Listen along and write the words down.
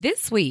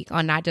This week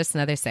on Not Just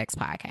Another Sex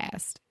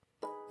Podcast.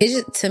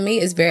 To me,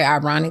 it's very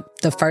ironic.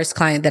 The first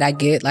client that I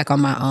get, like, on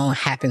my own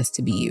happens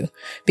to be you.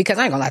 Because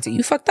I ain't gonna lie to you,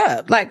 you fucked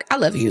up. Like, I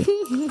love you.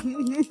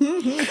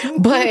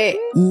 But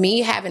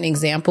me having an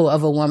example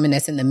of a woman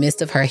that's in the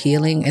midst of her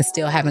healing and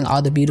still having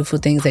all the beautiful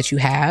things that you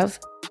have,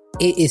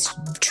 it is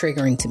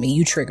triggering to me.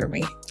 You trigger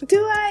me. Do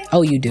I?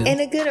 Oh, you do. In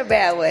a good or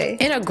bad way?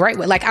 In a great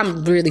way. Like, I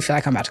really feel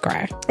like I'm about to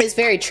cry. It's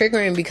very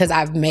triggering because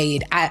I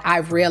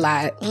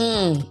realized,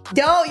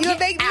 Don't you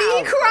make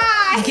me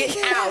cry. Get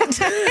out.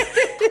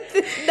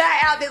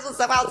 Not out. This was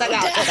supposed to go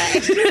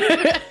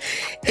today.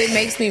 It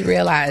makes me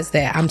realize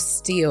that I'm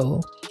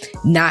still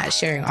not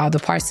sharing all the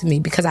parts of me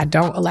because I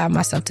don't allow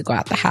myself to go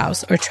out the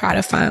house or try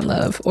to find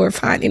love or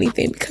find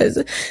anything,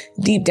 because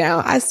deep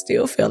down, I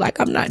still feel like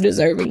I'm not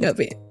deserving of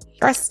it.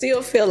 I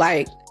still feel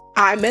like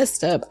I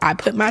messed up. I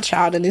put my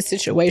child in this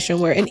situation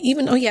where, and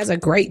even though he has a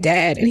great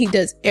dad and he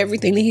does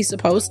everything that he's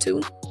supposed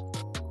to,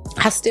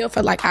 I still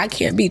feel like I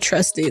can't be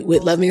trusted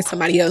with loving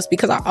somebody else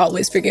because I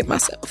always forget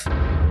myself.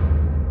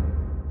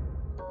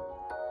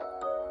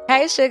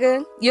 Hey,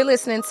 sugar. You're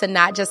listening to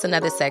Not Just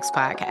Another Sex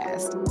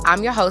Podcast.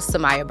 I'm your host,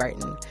 Samaya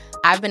Burton.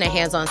 I've been a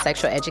hands-on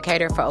sexual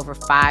educator for over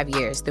 5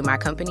 years through my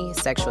company,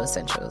 Sexual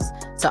Essentials.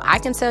 So I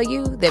can tell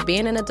you that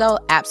being an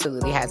adult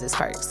absolutely has its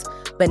perks.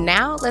 But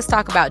now let's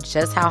talk about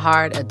just how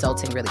hard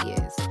adulting really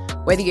is.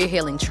 Whether you're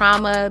healing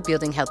trauma,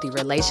 building healthy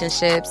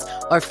relationships,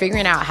 or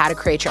figuring out how to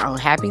create your own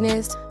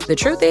happiness, the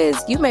truth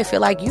is you may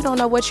feel like you don't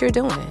know what you're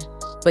doing,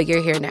 but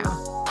you're here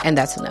now, and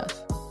that's enough.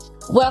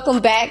 Welcome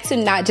back to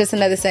Not Just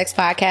Another Sex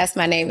Podcast.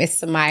 My name is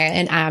Samaya,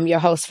 and I'm your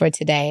host for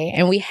today.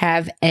 And we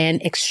have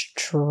an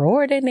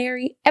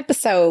extraordinary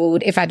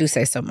episode, if I do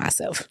say so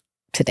myself,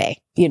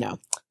 today,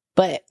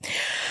 But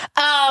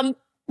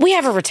we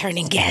have a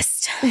returning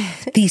guest,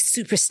 the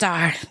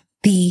superstar,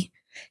 the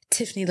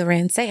Tiffany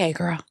Loren. Say hey,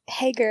 girl.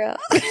 Hey, girl.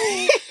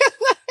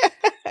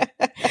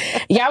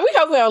 Yeah, we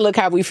hope we don't look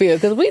how we feel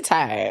because we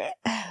tired.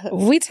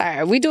 We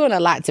tired. We doing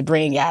a lot to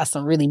bring y'all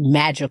some really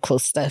magical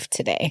stuff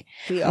today.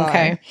 We are.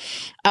 Okay.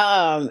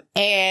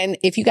 And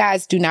if you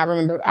guys do not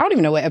remember, I don't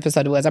even know what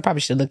episode it was. I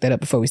probably should look that up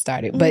before we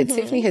started. But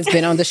Tiffany has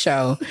been on the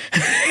show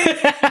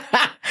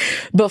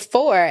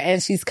before,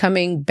 and she's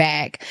coming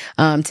back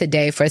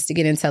today for us to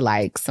get into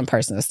like some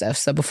personal stuff.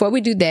 So before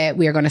we do that,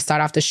 we are going to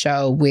start off the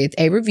show with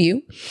a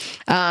review.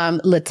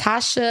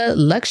 Latasha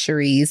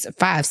Luxuries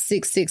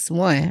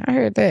 5661, I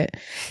heard that,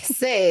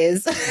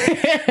 says,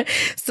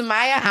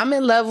 Samaya, I'm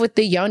in love with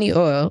the yoni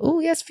oil. Oh,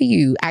 yes, for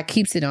you. I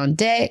keeps it on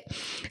deck.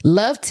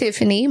 Love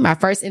Tiffany. My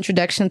first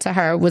introduction to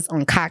her was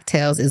on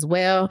Cocktails as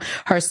well.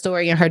 Her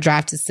story and her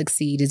drive to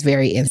succeed is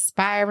very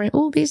inspiring.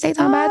 Oh, bitch, they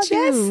talking about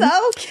you. That's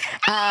so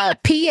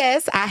cute.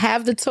 P.S. I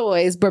have the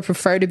toys, but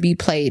prefer to be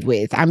played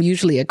with. I'm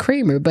usually a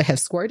creamer, but have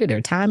squirted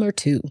her time or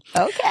two.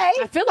 Okay.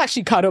 I feel like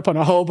she caught up on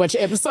a whole bunch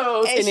of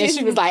episodes, and then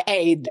she was like,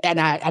 hey, and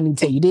I need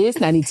to tell you this,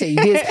 and I need to tell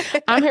you this.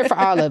 I'm here for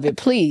all of it.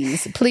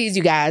 Please,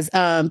 you guys.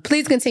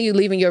 Please continue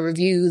leaving your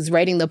reviews,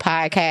 rating the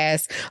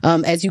podcast.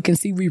 As you can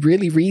see, we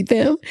really read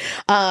them.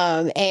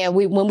 And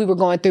when we were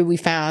going through, we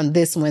found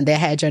this one that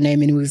had your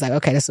name, and we was like,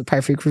 okay, that's a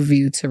perfect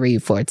review to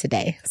read for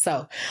today.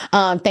 So,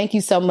 thank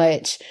you so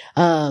much.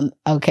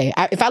 Okay.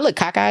 If I look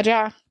cockeyed,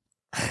 y'all,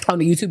 on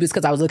the YouTube, it's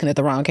because I was looking at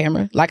the wrong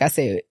camera. Like I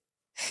said,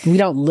 we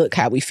don't look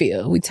how we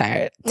feel. We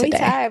tired today. We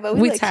tired, but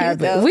we look cute,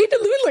 though. We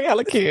look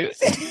hella cute.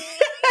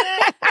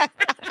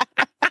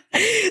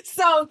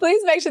 So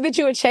please make sure that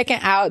you are checking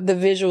out the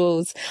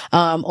visuals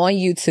on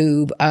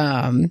YouTube.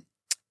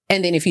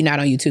 And then if you're not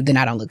on YouTube, then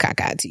I don't look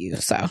cockeyed to you.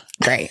 So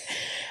great.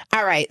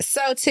 All right.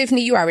 So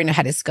Tiffany, you already know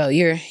how this go.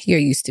 You're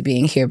used to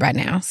being here by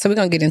now. So we're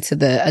going to get into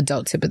the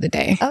adult tip of the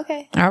day.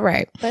 Okay. All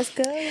right. Let's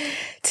go.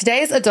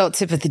 Today's adult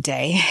tip of the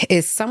day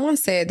is someone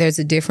said there's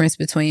a difference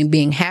between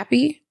being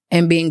happy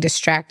and being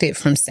distracted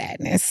from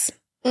sadness.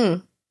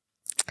 And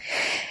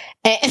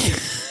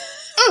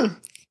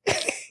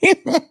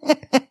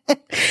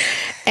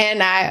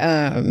and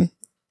I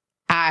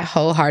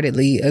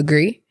wholeheartedly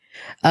agree.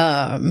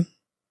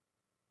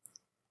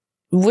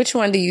 Which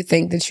one do you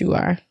think that you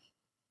are?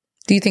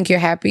 Do you think you're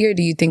happy, or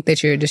do you think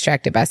that you're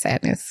distracted by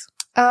sadness?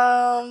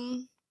 I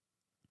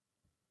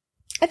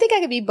think I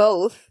could be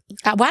both.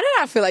 Why did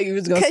I feel like you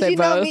was going to say both?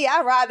 Because you know me,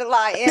 I ride the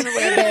line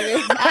anyway,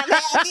 baby. I'm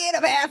happy and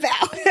I'm half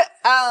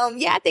out.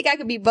 Yeah, I think I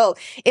could be both.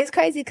 It's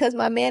crazy because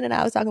my man and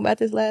I was talking about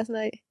this last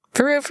night.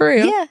 For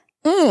real? Yeah.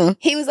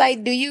 He was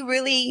like, do you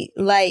really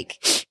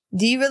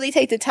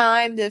take the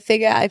time to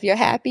figure out if you're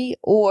happy,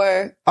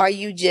 or are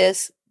you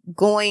just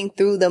going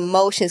through the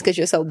motions because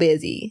you're so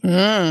busy?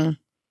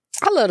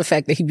 I love the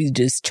fact that he be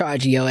just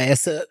charging your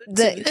ass up.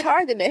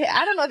 Charging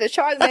I don't know if it's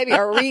charging maybe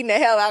or reading the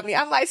hell out of me.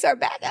 I'm like, sir,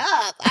 back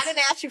up. I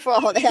didn't ask you for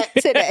all that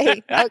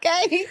today.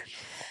 Okay.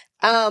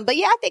 But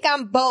yeah, I think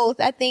I'm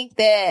both. I think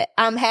that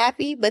I'm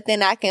happy, but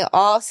then I can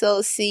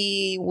also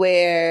see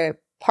where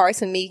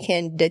parts of me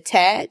can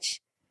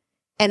detach,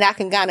 and I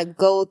can kind of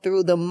go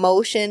through the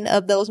motion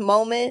of those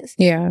moments.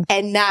 Yeah.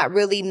 And not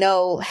really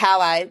know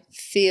how I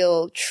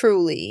feel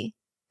truly.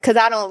 Cause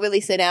I don't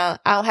really sit down.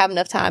 I don't have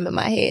enough time in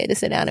my head to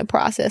sit down and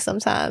process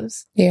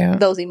sometimes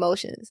those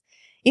emotions.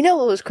 You know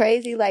what was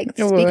crazy? Like,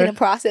 speaking of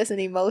processing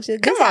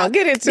emotions. Come on,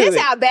 get into it. This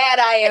how bad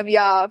I am,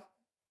 y'all.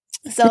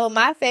 So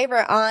my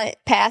favorite aunt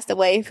passed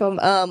away from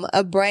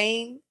a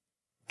brain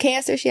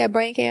cancer. She had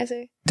brain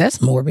cancer.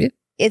 That's morbid.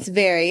 It's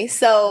very.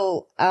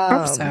 So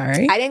I'm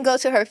sorry. I didn't go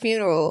to her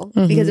funeral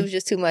because it was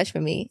just too much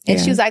for me. And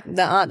she was like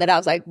the aunt that I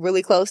was like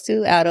really close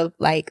to out of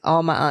like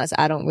all my aunts.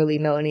 I don't really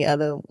know any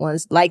other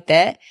ones like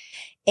that.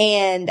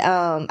 And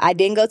I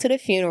didn't go to the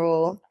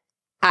funeral.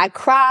 I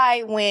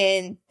cried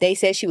when they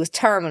said she was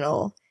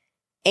terminal.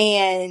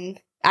 And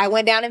I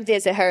went down and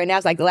visited her, and that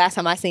was like the last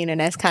time I seen her,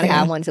 and that's kind of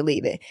how I wanted to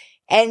leave it.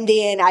 And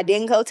then I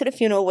didn't go to the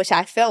funeral, which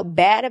I felt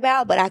bad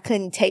about, but I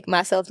couldn't take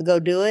myself to go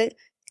do it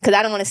because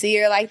I don't want to see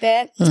her like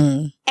that.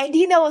 And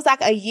you know, it was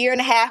like a year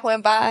and a half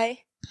went by,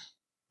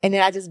 and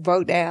then I just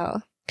broke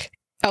down.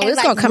 Oh, and it's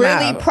like, gonna come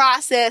really out.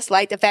 Processed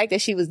like the fact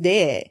that she was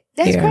dead.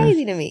 That's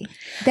crazy to me.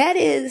 That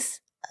is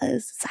a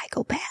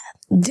psychopath.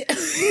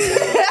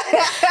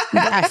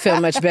 I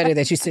feel much better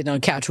that you're sitting on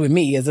the couch with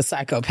me as a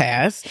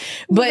psychopath.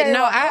 But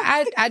no,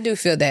 I do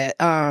feel that.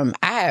 I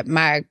had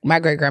my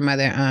great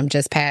grandmother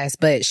just passed,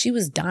 but she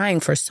was dying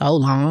for so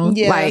long.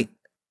 Yeah. Like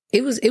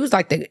it was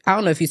like I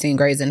don't know if you've seen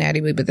Grey's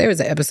Anatomy, but there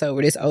was an episode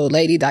where this old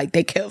lady, like,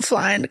 they kept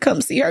flying to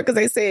come see her because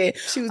they said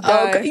she was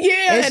dying.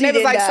 And they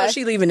was like, so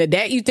she leaving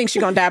today? You think she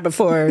gonna die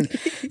before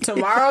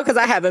tomorrow? Because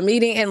I have a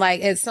meeting, and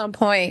like at some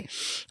point,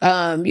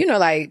 you know,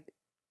 like,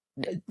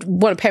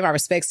 want to pay my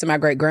respects to my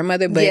great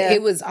grandmother, but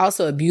it was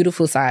also a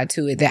beautiful side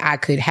to it that I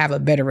could have a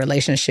better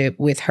relationship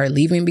with her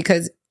leaving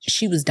because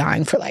she was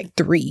dying for like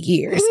 3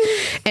 years.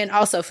 And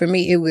also for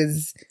me, it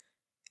was,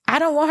 I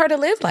don't want her to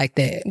live like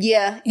that.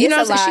 Yeah. You know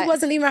what I'm saying? She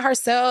wasn't even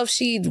herself.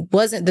 She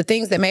wasn't the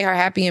things that made her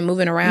happy and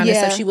moving around and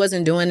stuff. She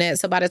wasn't doing that.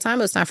 So by the time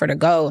it was time for her to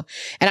go,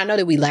 and I know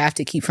that we laughed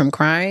to keep from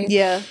crying.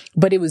 Yeah.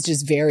 But it was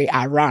just very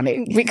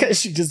ironic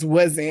because she just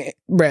wasn't,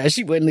 bruh,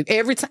 she wouldn't leave.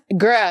 Every time,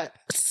 girl,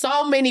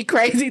 so many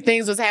crazy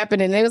things was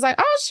happening. And it was like,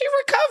 oh, she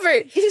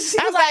recovered.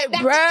 I was like,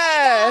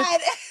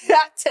 bruh.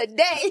 Not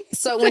today.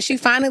 So when she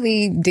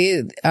finally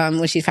did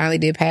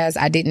pass,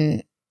 I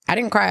didn't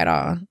cry at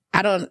all.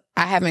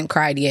 I haven't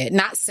cried yet.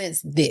 Not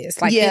since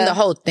this. Like in the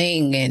whole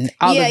thing and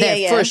all of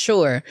that for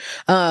sure.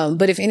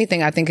 But if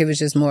anything, I think it was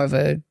just more of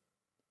a,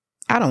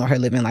 I don't want her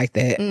living like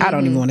that. I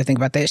don't even want to think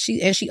about that.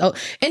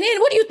 And then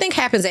what do you think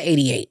happens at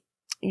 88?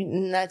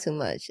 Not too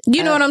much.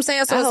 You know what I'm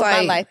saying? So I it's hope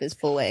like my life is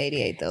full at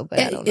 88 though, but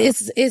I don't know.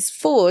 It's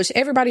full.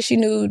 Everybody she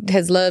knew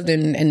has loved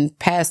and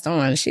passed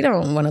on. She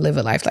don't want to live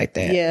a life like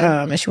that.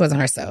 Yeah. And she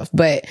wasn't herself.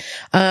 But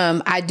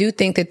I do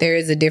think that there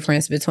is a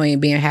difference between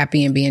being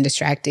happy and being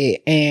distracted.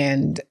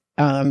 And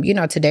you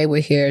know, today we're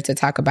here to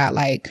talk about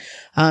like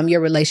your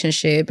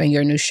relationship and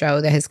your new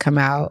show that has come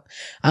out.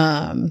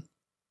 And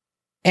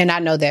I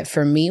know that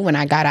for me, when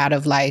I got out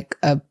of like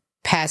a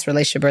past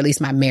relationship, or at least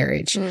my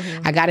marriage,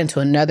 I got into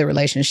another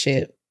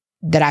relationship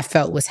that I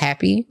felt was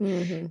happy.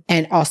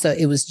 And also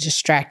it was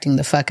distracting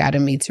the fuck out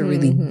of me to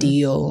really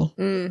deal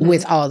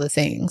with all the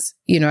things.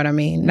 You know what I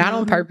mean? Not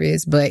on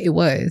purpose, but it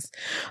was.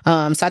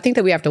 So I think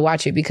that we have to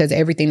watch it because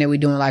everything that we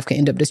do in life can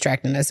end up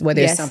distracting us,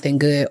 whether it's something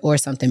good or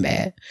something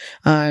bad.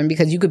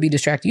 Because you could be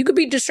distracted. You could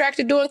be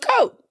distracted doing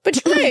coke,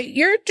 but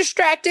you're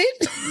distracted.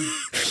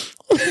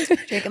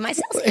 Drinking my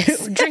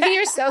Celsius. Drinking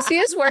your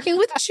Celsius, working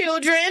with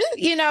children,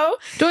 you know,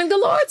 doing the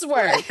Lord's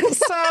work.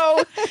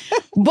 So,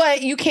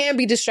 but you can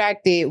be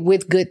distracted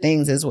with good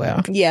things as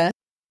well. Yeah.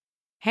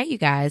 Hey, you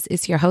guys,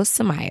 it's your host,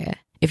 Samaya.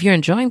 If you're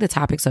enjoying the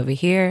topics over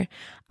here,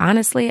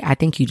 honestly, I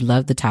think you'd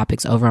love the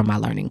topics over on my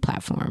learning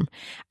platform.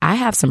 I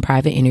have some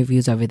private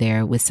interviews over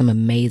there with some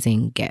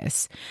amazing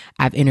guests.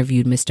 I've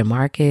interviewed Mr.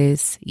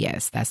 Marcus,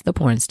 yes, that's the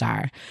porn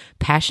star,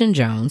 Passion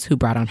Jones, who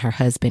brought on her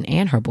husband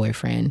and her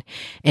boyfriend,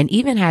 and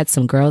even had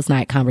some girls'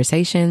 night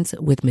conversations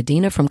with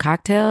Medina from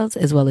Cocktails,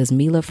 as well as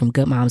Mila from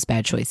Good Moms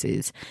Bad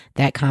Choices.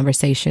 That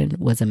conversation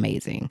was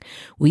amazing.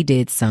 We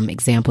did some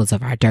examples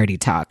of our dirty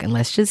talk, and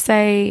let's just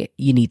say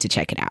you need to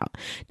check it out.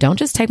 Don't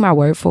just take my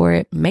word for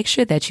it. Make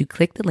sure that you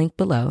click the link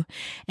below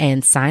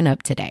and sign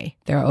up today.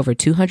 There are over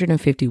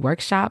 250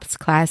 workshops,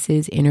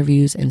 classes,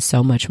 interviews, and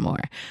so much more.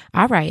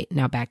 All right,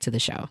 now back to the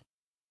show.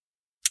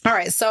 All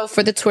right, so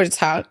for the Twitter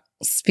talk,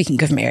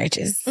 speaking of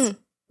marriages,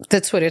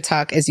 the Twitter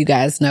talk, as you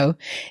guys know,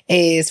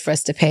 is for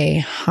us to pay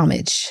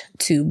homage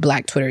to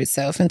Black Twitter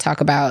itself and talk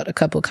about a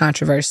couple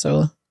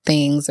controversial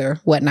things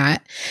or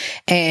whatnot.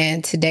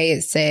 And today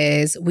it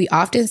says, we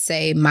often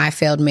say my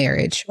failed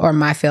marriage or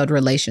my failed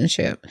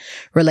relationship.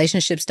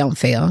 Relationships don't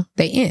fail,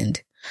 they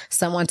end.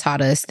 Someone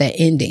taught us that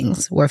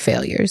endings were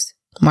failures.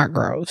 Mark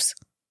Groves.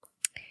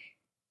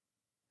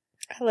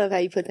 I love how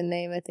you put the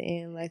name at the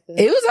end like that.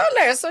 It was on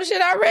there. So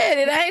shit, I read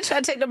it. I ain't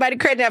trying to take nobody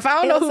credit. If I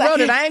don't know who wrote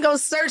it, I ain't gonna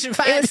search and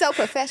find it. It was so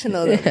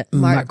professional.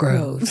 Mark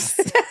Groves.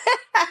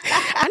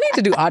 I need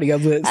to do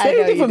audiobooks. I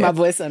need to put my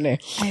voice on there.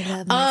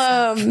 I love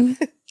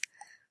myself.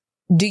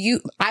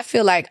 I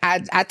feel like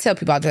I tell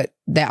people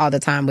that all the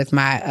time with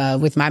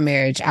my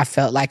marriage. I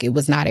felt like it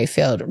was not a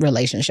failed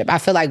relationship. I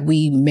feel like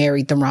we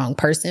married the wrong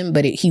person,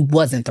 but he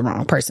wasn't the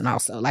wrong person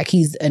also. Like,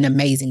 he's an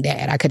amazing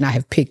dad. I could not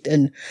have picked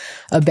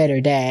a better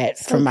dad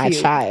for my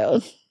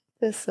child.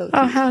 That's so cute.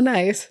 Oh, how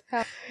nice.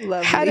 How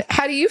lovely.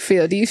 How do you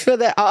feel? Do you feel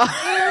that all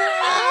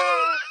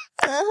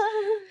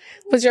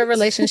was your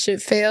relationship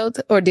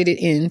failed, or did it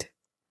end?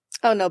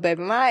 Oh, no,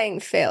 baby. Mine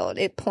failed.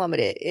 It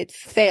plummeted. It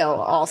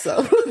fell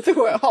also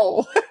through a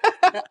hole,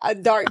 a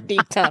dark,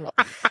 deep tunnel.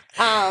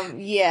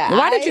 Yeah.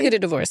 Why did you get a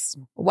divorce?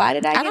 Why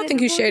did I don't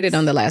think you shared it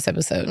on the last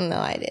episode. No,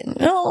 I didn't.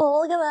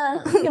 Oh,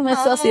 look at my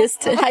Celsius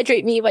to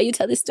hydrate me while you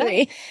tell this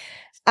story.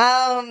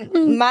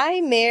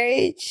 My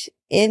marriage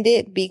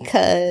ended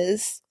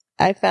because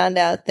I found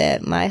out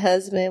that my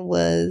husband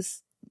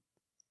was,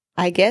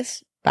 I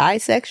guess,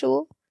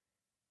 bisexual.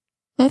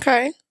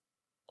 Okay.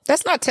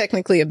 That's not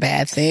technically a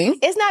bad thing.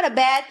 It's not a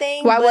bad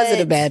thing. Why was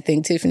it a bad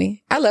thing,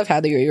 Tiffany? I love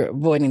how you're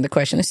avoiding the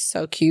question. It's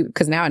so cute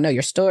because now I know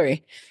your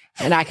story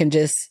and I can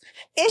just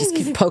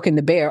keep poking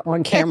the bear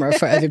on camera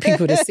for other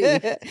people to see.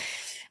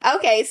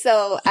 Okay,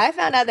 so I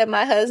found out that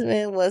my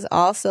husband was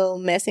also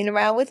messing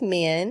around with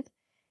men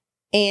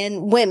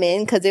and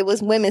women, because it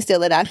was women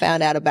still that I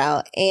found out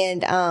about.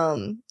 And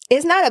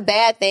it's not a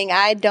bad thing.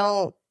 I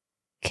don't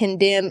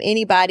condemn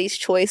anybody's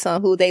choice on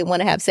who they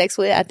want to have sex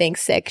with. I think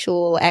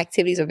sexual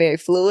activities are very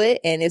fluid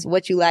and it's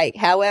what you like.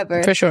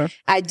 However, for sure,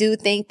 I do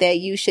think that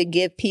you should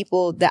give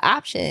people the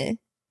option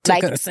to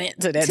consent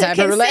to that type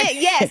of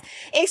relationship. Yes,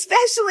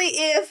 especially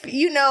if,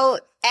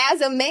 as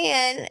a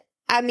man,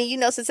 I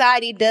mean,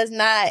 society does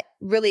not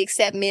really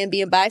accept men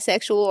being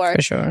bisexual or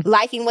for sure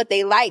liking what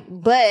they like.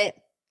 But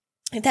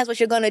if that's what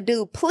you're going to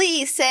do,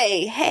 please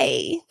say,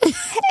 hey,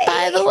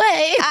 by the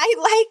way, I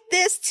like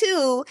this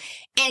too.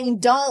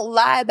 And don't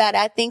lie about it.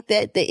 I think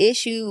that the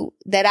issue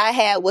that I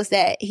had was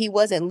that he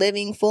wasn't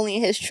living fully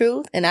in his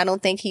truth. And I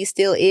don't think he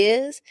still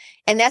is.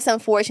 And that's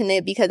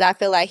unfortunate because I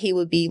feel like he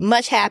would be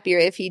much happier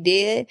if he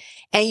did.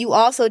 And you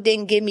also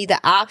didn't give me the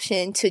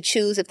option to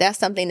choose if that's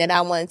something that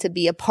I wanted to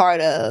be a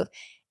part of.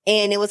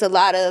 And it was a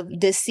lot of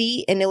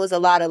deceit and there was a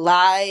lot of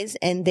lies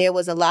and there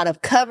was a lot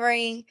of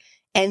covering.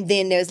 And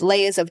then there's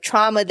layers of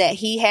trauma that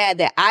he had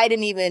that I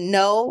didn't even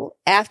know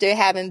after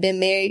having been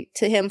married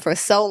to him for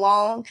so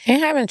long.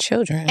 And having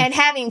children.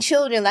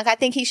 Like, I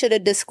think he should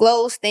have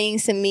disclosed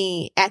things to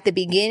me at the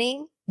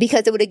beginning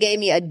because it would have gave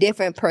me a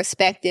different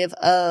perspective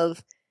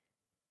of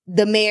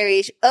the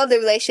marriage, of the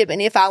relationship, and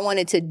if I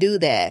wanted to do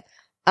that.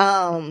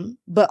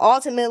 But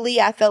ultimately,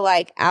 I felt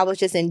like I was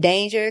just in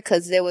danger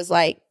because there was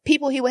like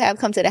people he would have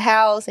come to the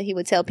house and he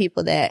would tell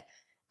people that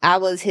I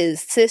was his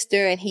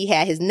sister and he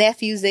had his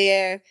nephews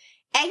there.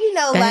 And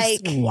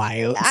that's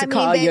wild to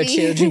call your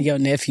children your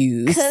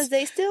nephews. Because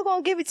they still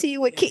gonna give it to you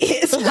with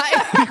kids.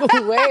 Like,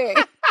 where?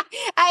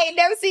 I ain't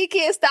never seen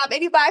kids stop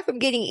anybody from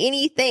getting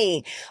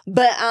anything.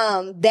 But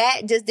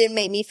that just didn't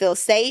make me feel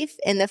safe.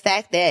 And the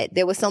fact that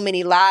there were so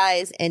many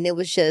lies and it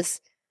was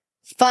just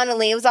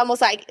funnily, it was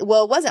almost like,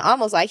 well, it wasn't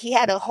almost like he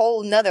had a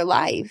whole nother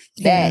life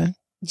that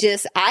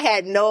just I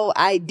had no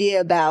idea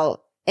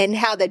about. And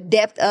how the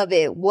depth of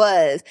it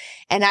was.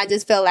 And I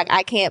just felt like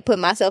I can't put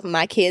myself and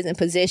my kids in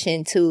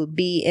position to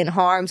be in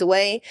harm's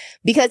way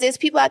because there's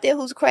people out there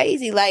who's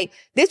crazy. Like,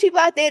 there's people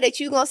out there that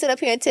you gonna sit up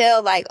here and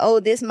tell like, oh,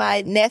 this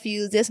my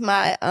nephews, this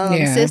my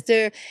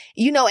sister,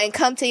 and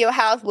come to your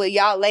house where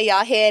y'all lay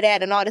y'all head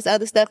at and all this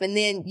other stuff. And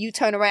then you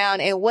turn around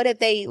and what if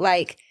they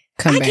like,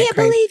 I can't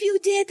believe you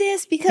did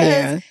this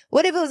because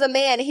what if it was a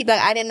man and he'd be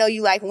like, I didn't know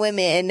you like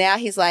women. And now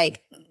he's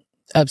like,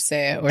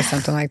 upset or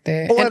something like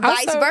that. Or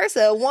vice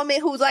versa. A woman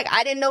who's like,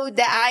 I didn't know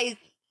that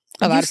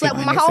you slept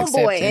with my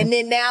homeboy. And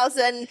then now all of a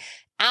sudden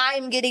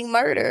I'm getting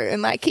murdered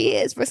and my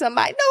kids for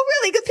somebody. No,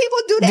 really, because people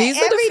do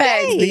that every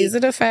day. These are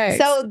the facts.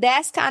 So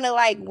that's kind of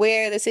like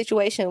where the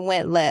situation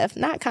went left.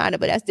 Not kind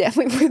of, but that's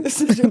definitely where the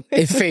situation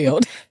It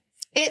failed.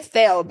 It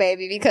failed,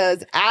 baby,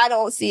 because I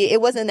don't see it.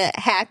 It wasn't a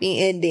happy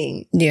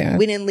ending. Yeah.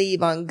 We didn't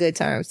leave on good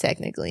terms,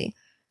 technically.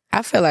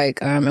 I feel like,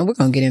 and we're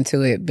going to get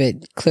into it, but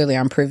clearly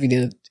I'm privy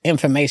to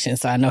information,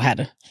 so I know how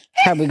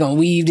we're going to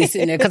weave this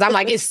in there. Cause I'm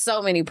like, it's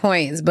so many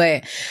points,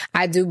 but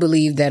I do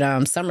believe that,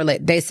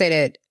 they say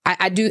that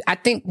I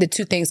think the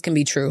two things can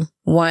be true.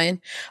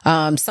 One,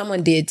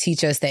 someone did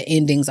teach us that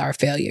endings are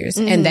failures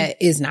and that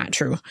is not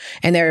true.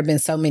 And there have been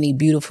so many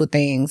beautiful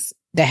things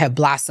that have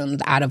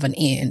blossomed out of an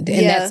end.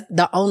 And that's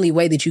the only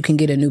way that you can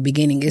get a new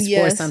beginning is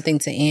for something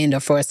to end or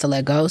for us to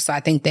let go. So I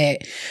think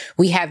that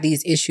we have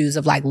these issues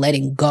of like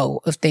letting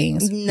go of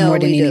things more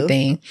than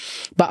anything.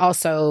 But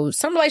also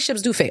some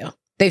relationships do fail.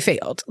 They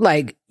failed.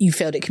 Like you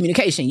failed at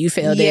communication. You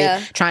failed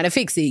at trying to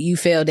fix it. You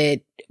failed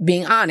at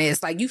being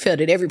honest. Like you failed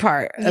at every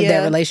part of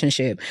that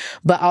relationship.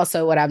 But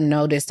also what I've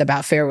noticed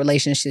about fair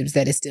relationships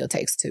that it still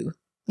takes two.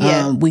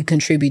 We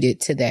contributed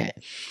to that.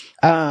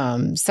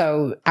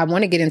 So I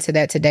want to get into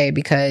that today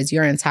because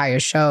your entire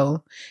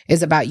show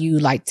is about you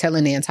like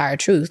telling the entire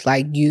truth.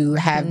 Like you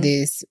have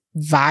this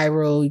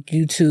viral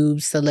YouTube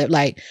celeb,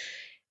 like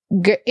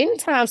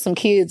anytime some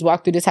kids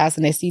walk through this house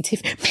and they see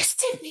Tiffany, Miss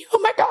Tiffany, oh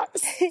my God,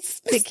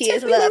 the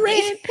kids love me.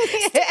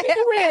 Like,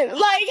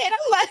 and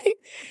I'm like,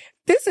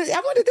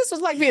 I wonder if this was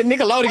like being a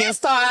Nickelodeon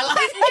star. Like,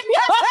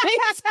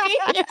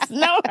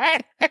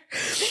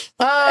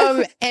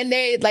 and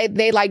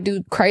they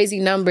do crazy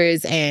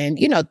numbers and,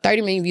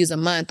 30 million views a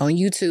month on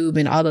YouTube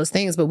and all those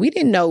things. But we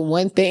didn't know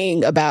one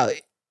thing about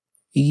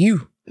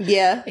you.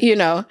 Yeah.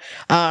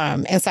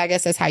 And so I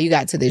guess that's how you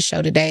got to this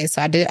show today.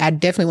 So I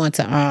definitely want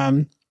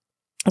to,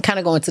 kind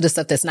of go into the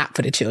stuff that's not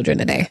for the children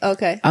today.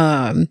 Okay.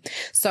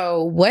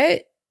 So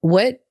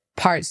what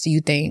parts do you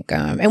think,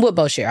 and we'll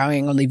both share, I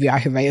ain't gonna leave you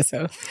out here by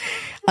yourself.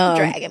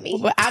 Dragging me.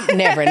 But I'm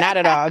never, not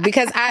at all.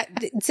 Because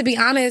to be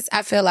honest,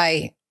 I feel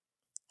like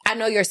I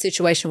know your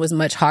situation was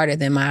much harder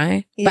than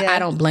mine, but I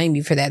don't blame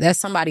you for that. That's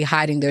somebody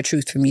hiding their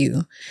truth from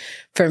you.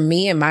 For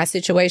me and my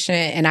situation,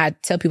 and I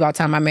tell people all the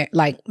time,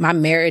 my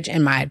marriage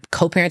and my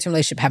co-parenting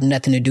relationship have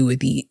nothing to do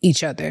with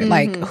each other. Mm-hmm.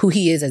 Like who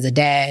he is as a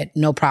dad,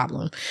 no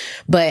problem.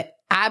 But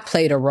I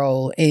played a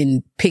role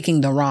in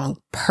picking the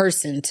wrong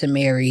person to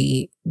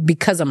marry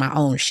because of my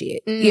own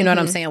shit. Mm-hmm. You know what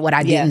I'm saying? What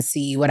I didn't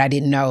see, what I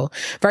didn't know,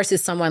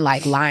 versus someone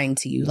like lying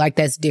to you. Like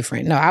that's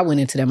different. No, I went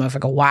into that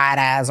motherfucker wide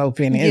eyes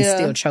open and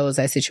still chose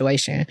that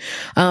situation.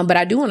 But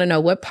I do want to know,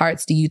 what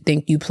parts do you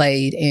think you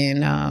played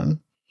in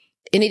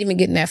it even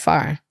getting that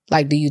far?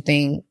 Like, do you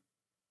think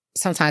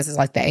sometimes it's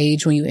like the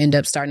age when you end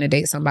up starting to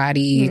date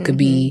somebody? Mm-hmm. It could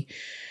be,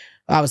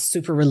 I was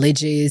super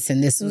religious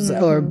and this was,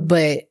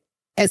 but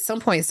at some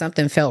point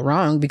something felt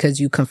wrong because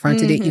you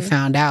confronted it, you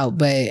found out,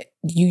 but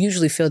you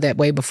usually feel that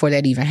way before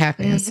that even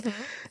happens.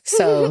 Mm-hmm.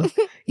 So,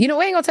 we ain't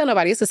gonna tell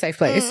nobody. It's a safe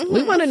place. Mm-hmm.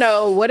 We want to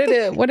know, what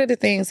are the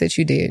things that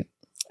you did?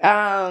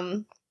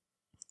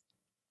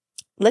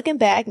 Looking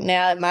back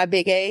now at my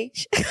big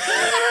age.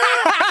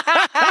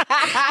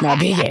 My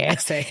big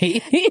ass.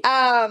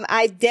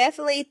 I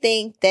definitely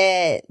think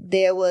that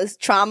there was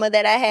trauma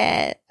that I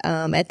had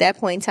at that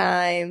point in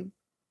time.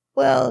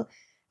 Well,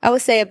 I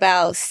would say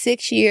about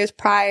 6 years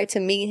prior to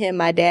meeting him,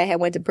 my dad had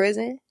went to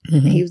prison.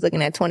 Mm-hmm. He was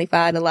looking at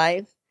 25 to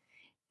life.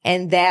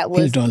 And that was...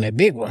 He was doing that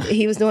big one.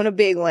 He was doing a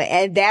big one.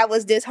 And that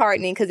was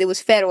disheartening because it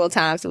was federal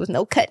time. So there was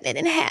no cutting it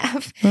in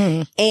half.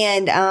 Mm-hmm.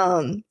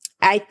 And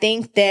I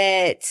think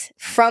that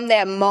from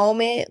that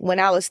moment when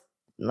I was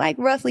like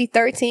roughly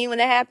 13 when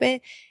that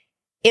happened,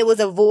 it was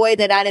a void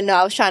that I didn't know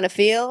I was trying to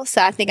fill.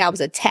 So I think I was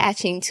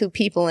attaching to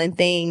people and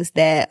things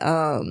that...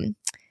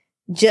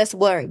 just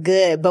weren't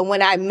good. But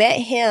when I met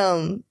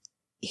him,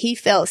 he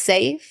felt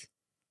safe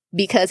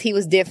because he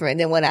was different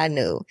than what I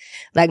knew.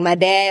 Like my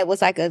dad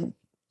was like a,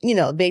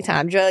 big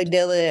time drug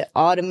dealer.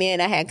 All the men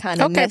I had kind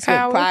of messed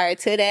with prior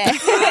to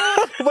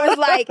that was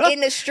like in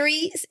the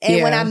streets.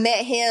 And when I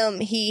met him,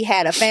 he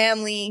had a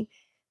family,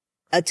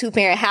 a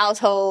 2-parent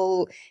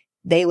household.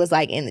 They was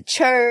like in the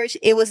church.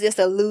 It was this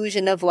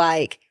illusion of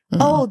like,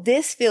 oh,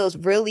 this feels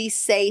really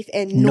safe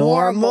and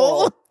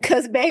normal.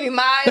 Cause baby,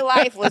 my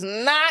life was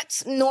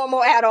not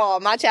normal at all.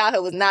 My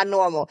childhood was not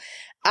normal.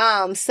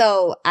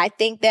 So I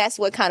think that's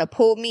what kind of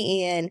pulled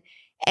me in.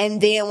 And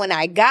then when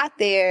I got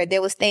there,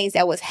 there was things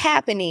that was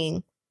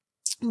happening.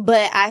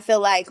 But I feel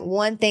like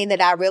one thing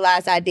that I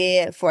realized I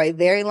did for a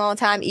very long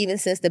time, even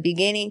since the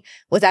beginning,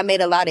 was I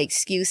made a lot of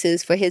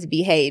excuses for his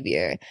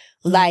behavior.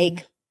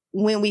 Like,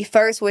 when we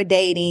first were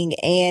dating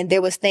and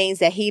there was things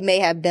that he may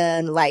have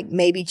done, like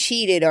maybe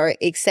cheated or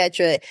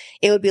etc.,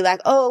 it would be like,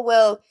 oh,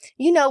 well,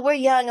 we're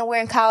young and we're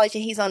in college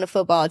and he's on the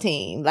football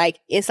team. Like,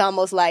 it's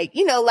almost like,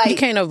 like... You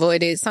can't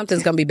avoid it.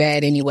 Something's going to be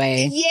bad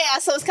anyway. Yeah.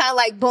 So it's kind of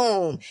like,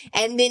 boom.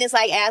 And then it's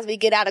like, as we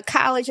get out of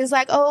college, it's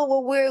like,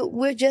 oh, well,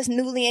 we're just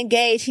newly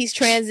engaged. He's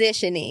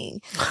transitioning.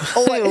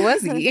 Or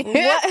was he?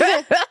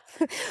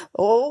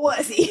 Or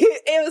was he?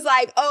 It was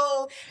like,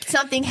 oh,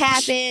 something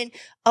happened.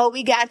 Oh,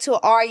 we got to an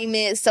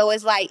argument. So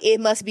it's like,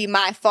 it must be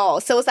my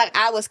fault. So it's like,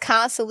 I was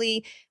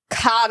constantly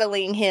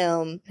coddling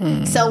him.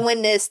 So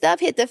when the stuff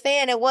hit the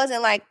fan, it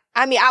wasn't like,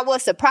 I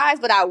was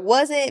surprised, but I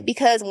wasn't,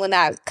 because when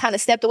I kind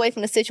of stepped away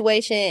from the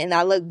situation and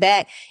I look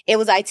back, it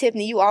was like,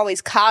 Tiffany, you always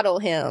coddle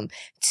him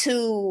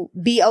to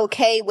be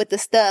okay with the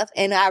stuff.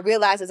 And I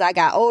realized as I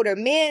got older,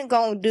 men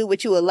gonna do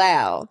what you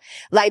allow.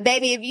 Like,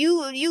 baby, if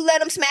you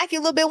let him smack you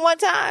a little bit one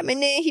time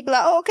and then he be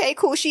like, oh, okay,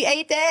 cool, she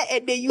ate that.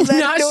 And then you let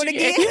him do it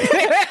again.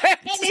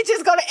 And it's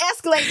just gonna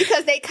escalate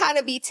because they kind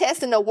of be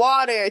testing the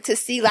water to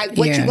see like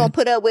what you gonna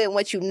put up with and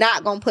what you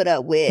not gonna put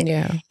up with.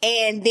 Yeah.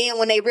 And then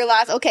when they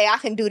realize, okay, I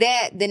can do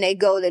that, then they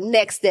go the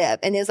next step.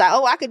 And it's like,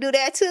 oh, I could do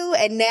that too.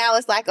 And now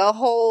it's like a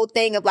whole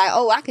thing of like,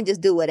 oh, I can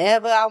just do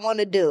whatever I want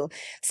to do.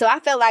 So I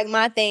felt like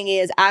my thing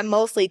is I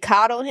mostly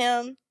coddle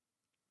him.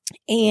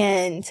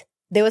 And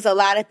there was a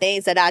lot of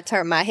things that I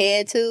turned my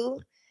head to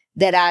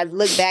that I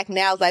look back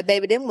now, I was like,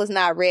 baby, them was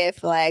not red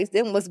flags.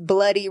 Them was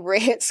bloody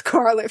red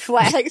scarlet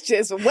flags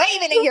just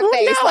waving in your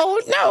face.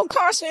 No,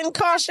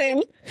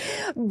 caution.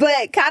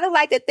 But kind of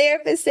like the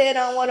therapist said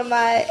on one of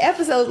my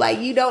episodes, like,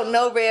 you don't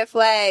know red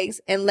flags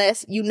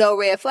unless you know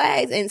red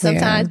flags. And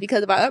sometimes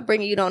because of our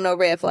upbringing, you don't know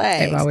red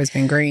flags. They've always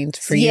been green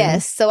for you.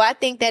 Yes. So I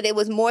think that it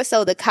was more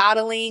so the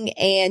coddling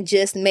and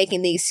just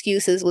making the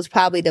excuses was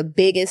probably the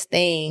biggest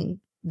thing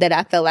that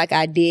I felt like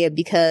I did,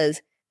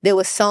 because there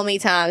was so many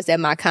times that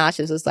my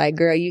conscience was like,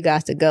 girl, you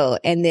got to go.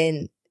 And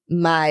then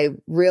my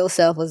real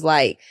self was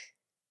like,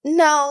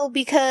 no,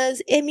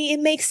 because I mean,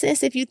 it makes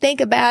sense if you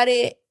think about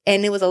it.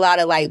 And it was a lot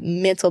of like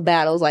mental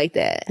battles like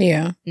that.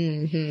 Yeah.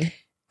 Mm-hmm.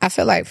 I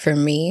feel like for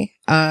me,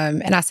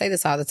 and I say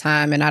this all the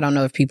time, and I don't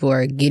know if people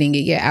are getting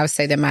it yet. I would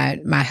say that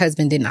my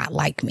husband did not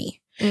like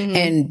me. Mm-hmm.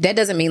 And that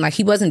doesn't mean like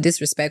he wasn't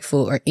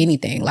disrespectful or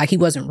anything. Like he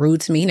wasn't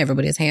rude to me. He never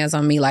put his hands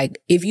on me. Like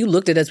if you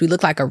looked at us, we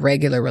looked like a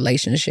regular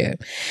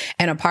relationship.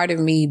 And a part of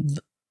me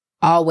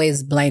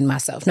always blamed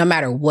myself, no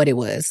matter what it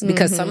was,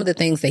 because some of the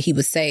things that he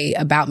would say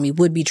about me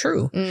would be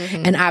true.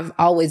 And I've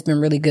always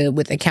been really good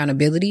with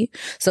accountability.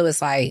 So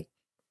it's like,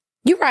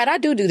 you're right, I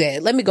do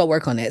that. Let me go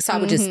work on it. So I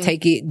would just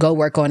take it, go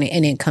work on it,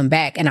 and then come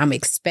back. And I'm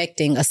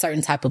expecting a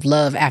certain type of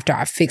love after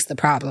I fix the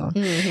problem.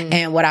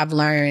 And what I've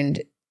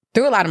learned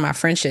through a lot of my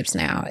friendships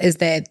now is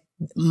that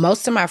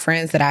most of my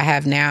friends that I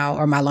have now,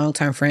 or my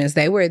long-term friends,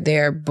 they were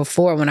there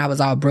before when I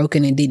was all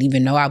broken and didn't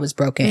even know I was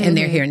broken. And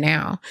they're here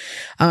now.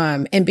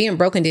 And being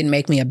broken didn't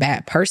make me a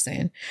bad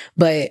person,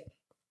 but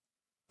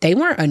they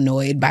weren't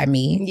annoyed by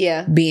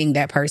me being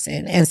that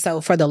person. And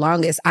so for the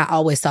longest, I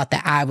always thought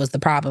that I was the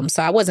problem.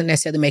 So I wasn't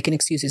necessarily making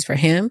excuses for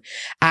him.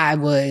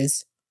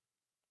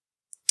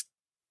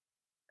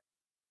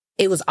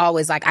 It was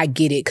always like, I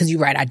get it, because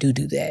you're right, I do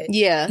that.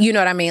 Yeah. You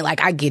know what I mean?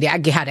 Like, I get it. I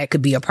get how that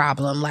could be a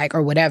problem, like,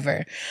 or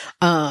whatever.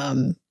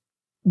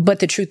 But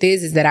the truth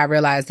is that I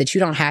realized that you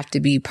don't have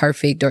to be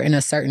perfect or in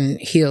a certain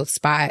healed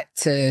spot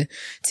to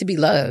be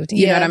loved.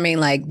 You know what I mean?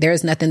 Like,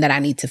 there's nothing that I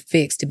need to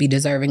fix to be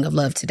deserving of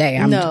love today.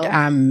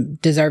 I'm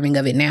deserving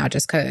of it now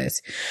just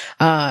cause.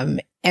 And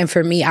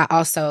for me,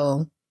 I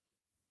feel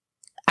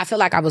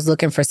like I was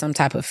looking for some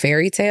type of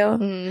fairy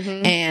tale.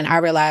 And I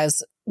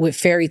realized with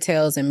fairy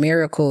tales and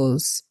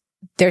miracles,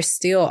 they're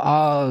still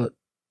all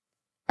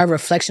a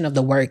reflection of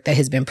the work that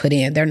has been put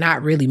in. They're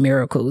not really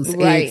miracles.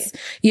 Right.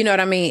 You know what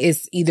I mean?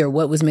 It's either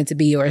what was meant to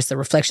be, or it's a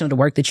reflection of the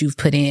work that you've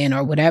put in,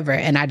 or whatever.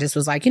 And I just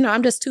was like,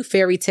 I'm just too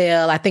fairy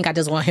tale. I think I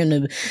just want him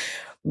to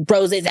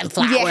roses and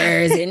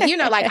flowers. And,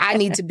 like I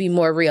need to be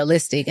more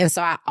realistic. And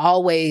so it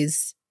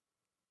always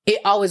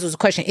was a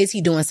question, is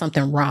he doing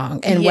something wrong?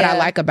 And what I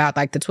like about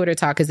like the Twitter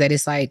talk is that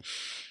it's like,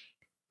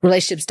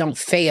 relationships don't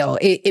fail.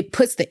 It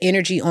puts the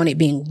energy on it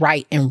being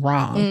right and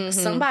wrong.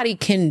 Somebody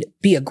can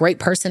be a great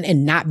person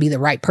and not be the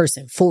right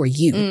person for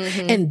you.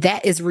 And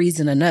that is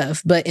reason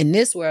enough. But in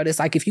this world, it's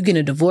like, if you get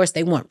a divorce,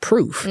 they want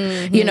proof,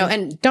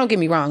 and don't get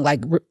me wrong,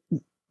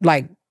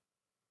 like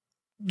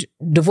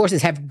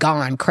divorces have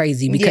gone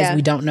crazy because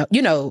we don't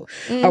know,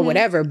 or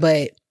whatever.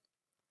 But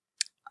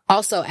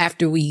also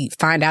after we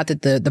find out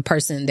that the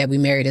person that we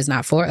married is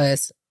not for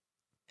us,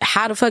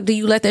 how the fuck do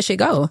you let that shit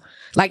go?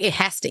 Like, it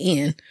has to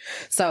end.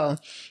 So,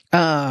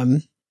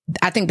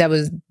 I think that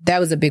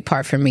was a big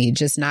part for me.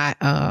 Just not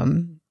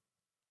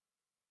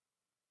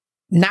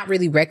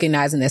really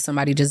recognizing that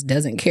somebody just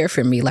doesn't care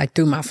for me, like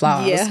through my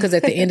flaws. Cause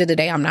at the end of the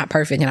day, I'm not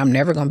perfect and I'm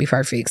never going to be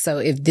perfect. So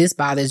if this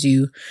bothers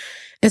you,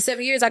 in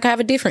 7 years, I could have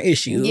a different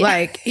issue.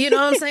 Like, you know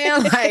what I'm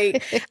saying?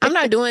 Like, I'm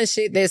not doing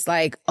shit that's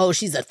like, oh,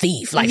 she's a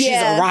thief. Like, she's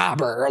a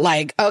robber.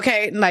 Like,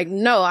 okay. Like,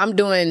 no,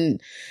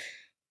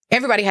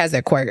 everybody has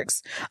their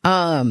quirks.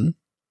 I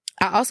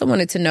also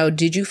wanted to know,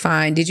 did you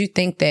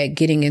think that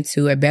getting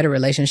into a better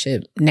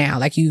relationship now,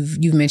 like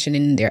you've mentioned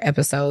in their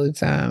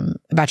episodes,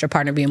 about your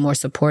partner being more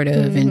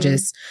supportive and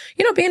just,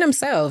 being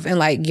himself, and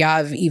like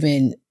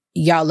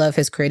y'all love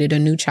has created a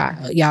new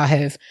child. Y'all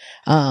have,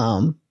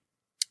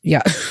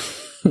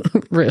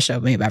 real show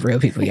made by real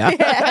people, y'all.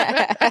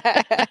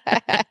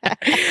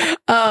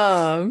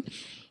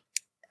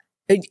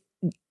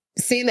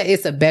 Seeing that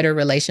it's a better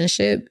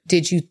relationship,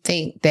 did you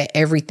think that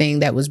everything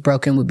that was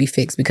broken would be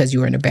fixed because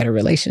you were in a better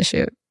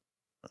relationship?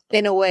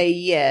 In a way,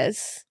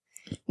 yes.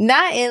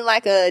 Not in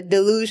like a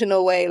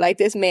delusional way, like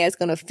this man's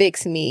gonna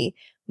fix me.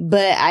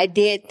 But I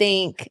did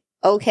think,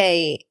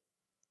 okay,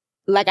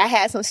 like I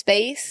had some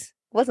space.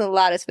 Wasn't a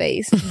lot of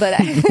space, but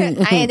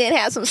I did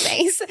have some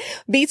space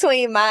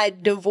between my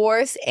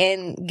divorce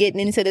and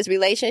getting into this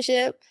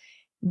relationship.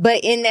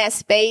 But in that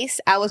space,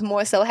 I was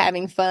more so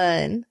having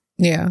fun.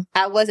 Yeah.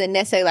 I wasn't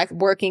necessarily like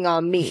working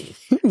on me.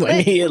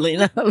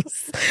 Healing. I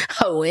was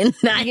hoeing.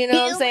 You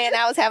know what I'm saying?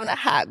 I was having a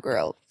hot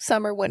girl,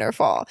 summer, winter,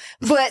 fall.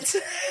 But,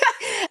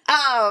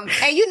 and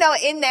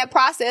in that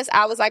process,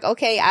 I was like,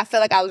 okay, I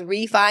felt like I was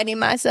refining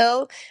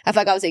myself. I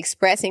felt like I was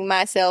expressing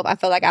myself. I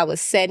felt like I was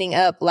setting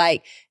up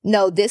like,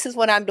 no, this is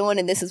what I'm doing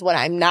and this is what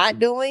I'm not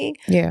doing.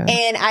 Yeah.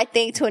 And I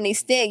think to an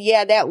extent,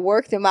 that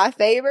worked in my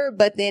favor.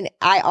 But then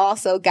I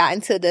also got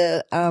into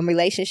the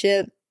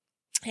relationship.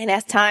 And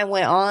as time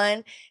went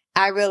on,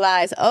 I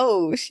realized,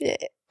 oh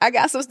shit, I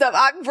got some stuff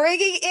I'm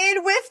bringing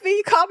in with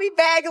me. Call me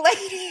bag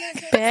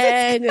lady.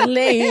 Bag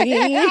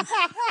lady. Cause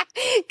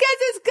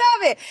it's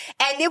coming.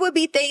 And it would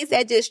be things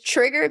that just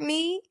triggered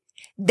me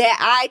that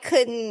I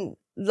couldn't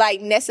like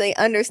necessarily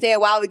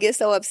understand why I would get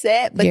so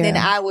upset. But then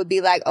I would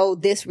be like, oh,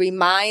 this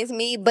reminds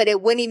me. But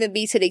it wouldn't even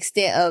be to the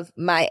extent of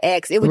my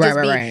ex. It would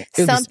just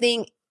be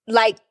something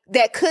like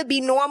that could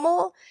be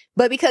normal,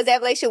 but because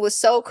that relationship was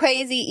so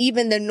crazy,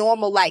 even the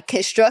normal like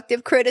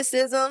constructive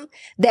criticism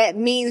that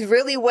means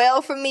really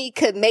well for me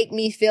could make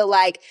me feel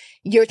like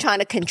you're trying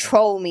to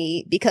control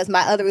me, because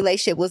my other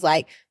relationship was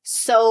like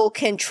so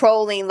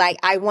controlling. Like,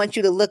 I want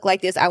you to look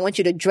like this. I want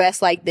you to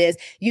dress like this.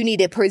 You need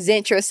to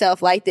present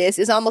yourself like this.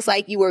 It's almost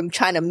like you were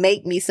trying to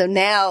make me. So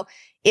now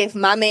if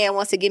my man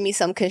wants to give me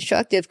some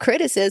constructive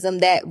criticism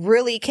that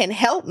really can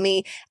help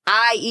me,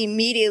 I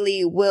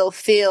immediately will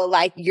feel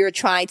like you're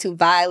trying to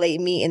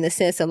violate me in the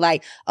sense of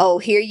like, oh,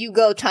 here you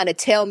go trying to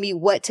tell me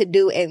what to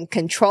do and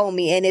control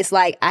me. And it's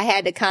like, I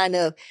had to kind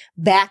of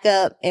back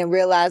up and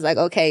realize like,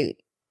 okay,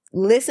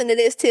 listen to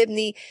this,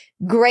 Tiffany,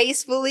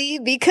 gracefully,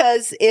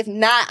 because if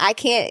not, I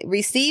can't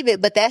receive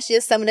it. But that's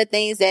just some of the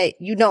things that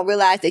you don't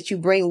realize that you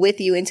bring with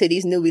you into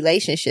these new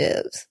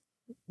relationships.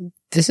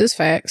 This is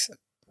facts.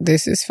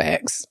 This is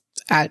facts.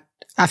 I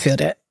feel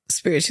that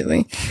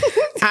spiritually.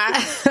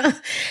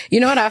 You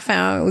know what I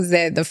found was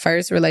that the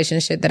first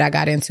relationship that I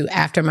got into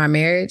after my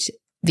marriage,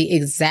 the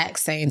exact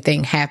same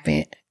thing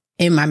happened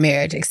in my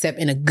marriage, except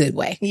in a good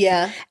way.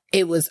 Yeah.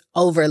 It was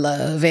over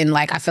love. And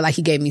like, I feel like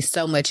he gave me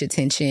so much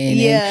attention.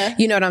 Yeah. And,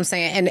 you know what I'm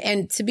saying?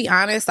 And to be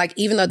honest, like,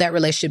 even though that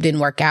relationship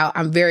didn't work out,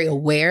 I'm very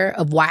aware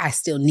of why I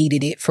still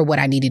needed it for what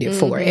I needed it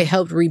for. It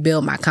helped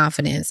rebuild my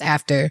confidence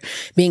after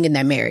being in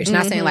that marriage.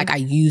 Not saying like I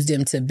used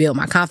him to build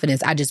my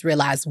confidence. I just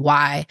realized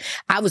why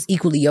I was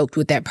equally yoked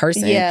with that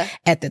person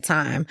at the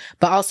time.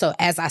 But also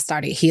as I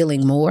started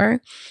healing more,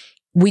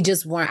 we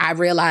just weren't, I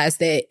realized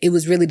that it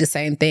was really the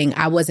same thing.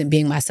 I wasn't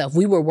being myself.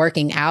 We were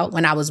working out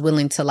when I was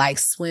willing to like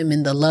swim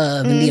in the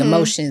love and the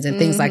emotions and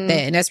things like that.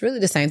 And that's really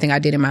the same thing I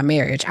did in my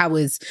marriage. I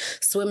was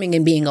swimming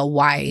in being a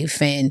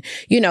wife and,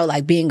 you know,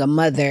 like being a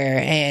mother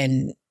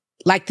and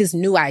like this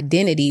new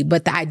identity,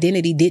 but the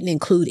identity didn't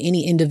include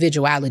any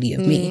individuality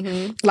of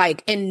me.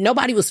 Like, and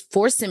nobody was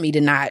forcing me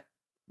to not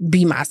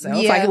be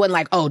myself. Like, it wasn't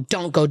like, oh,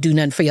 don't go do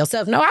nothing for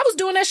yourself. No, I was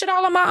doing that shit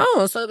all on my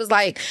own. So it was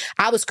like,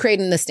 I was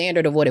creating the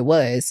standard of what it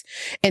was.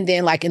 And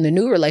then like in the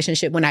new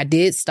relationship, when I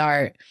did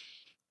start,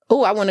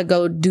 oh, I want to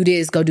go do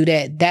this, go do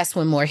that, that's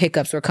when more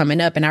hiccups were coming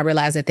up. And I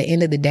realized at the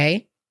end of the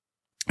day,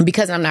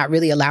 because I'm not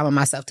really allowing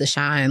myself to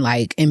shine,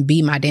 like, and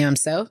be my damn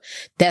self,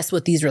 that's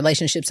what these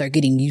relationships are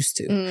getting used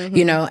to,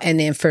 you know?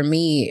 And then for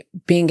me,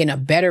 being in a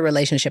better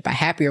relationship, a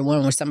happier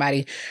one where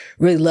somebody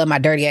really loved my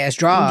dirty ass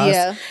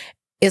draws,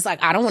 it's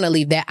like, I don't want to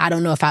leave that. I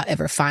don't know if I'll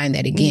ever find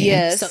that again.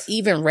 Yes. So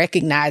even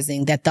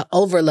recognizing that the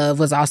overlove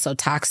was also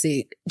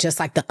toxic, just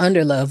like the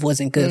underlove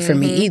wasn't good for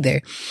me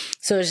either.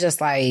 So it's just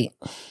like,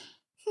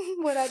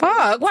 what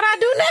I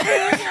do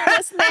next?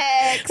 What's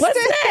next?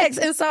 What's next?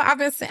 And so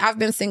I've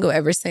been single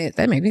ever since.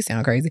 That made me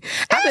sound crazy.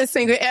 I've been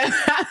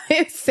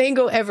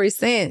single ever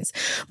since.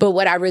 But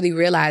what I really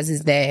realized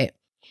is that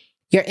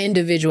your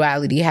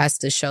individuality has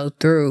to show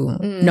through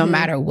no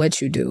matter what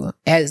you do,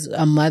 as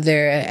a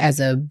mother, as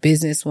a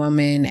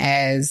businesswoman,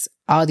 as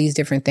all these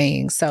different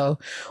things. So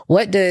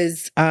what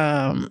does,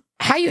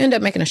 how you end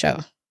up making a show?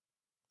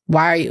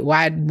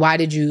 Why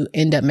did you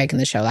end up making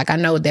the show? Like, I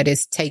know that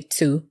it's take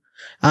 2,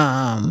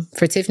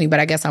 for Tiffany, but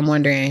I guess I'm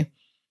wondering,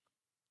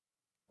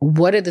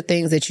 what are the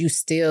things that you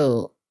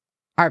still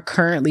are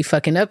currently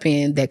fucking up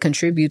in that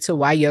contribute to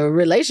why your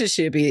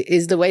relationship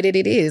is the way that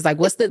it is? Like,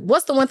 what's the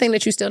one thing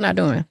that you're still not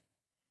doing?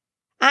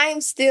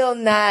 I'm still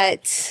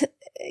not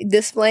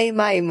displaying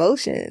my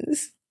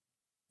emotions.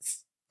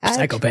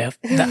 Psychopath.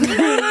 She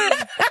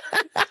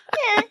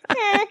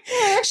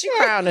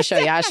cry on the show,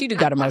 y'all. She do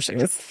got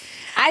emotions.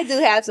 I do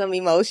have some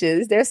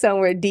emotions. They're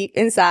somewhere deep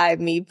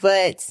inside me,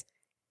 but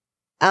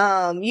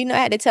you know, I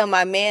had to tell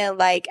my man,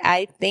 like,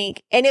 I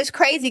think, and it's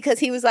crazy because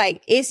he was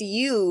like, it's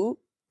you.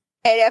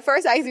 And at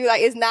first I used to be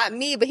like, it's not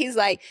me, but he's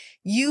like,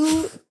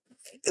 you.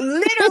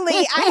 Literally,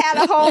 I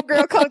had a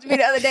homegirl come to me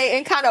the other day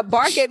and kind of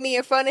bark at me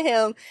in front of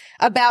him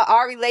about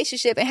our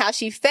relationship and how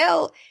she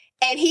felt.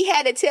 And he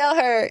had to tell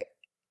her,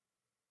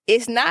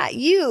 it's not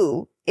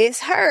you,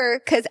 it's her,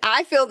 because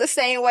I feel the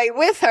same way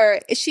with her.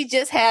 She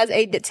just has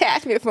a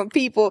detachment from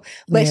people,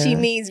 but she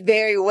means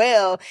very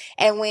well.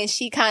 And when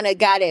she kind of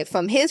got it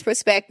from his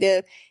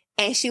perspective,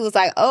 and she was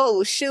like,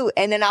 oh, shoot.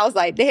 And then I was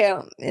like,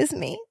 damn, it's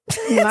me.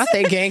 Not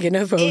they ganging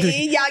up on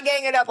me. Y'all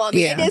ganging up on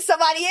me. And then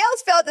somebody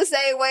else felt the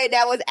same way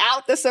that was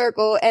out the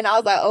circle. And I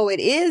was like, oh, it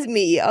is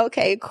me.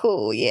 Okay,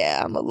 cool.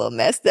 Yeah, I'm a little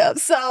messed up.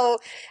 So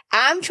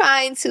I'm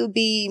trying to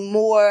be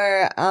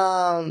more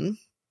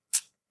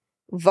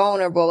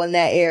vulnerable in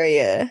that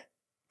area.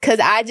 Cause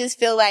I just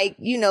feel like,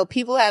 you know,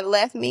 people have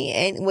left me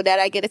and with that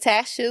I get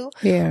attached to.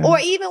 Yeah. Or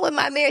even with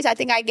my marriage, I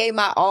think I gave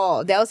my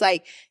all. That was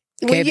like,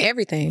 gave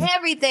everything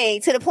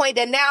to the point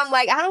that now I'm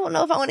like, I don't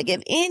know if I want to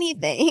give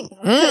anything.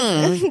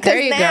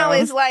 There you now go.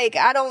 It's like,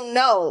 I don't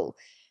know.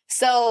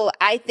 So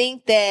I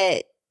think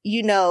that,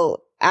 you know,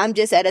 I'm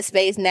just at a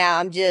space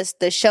now.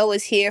 The show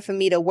is here for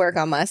me to work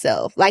on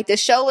myself. Like, the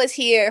show is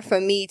here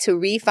for me to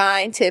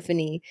refine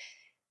Tiffany,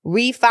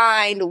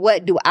 refine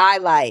what do I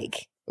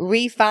like,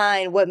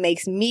 refine what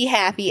makes me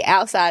happy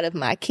outside of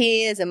my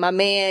kids and my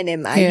man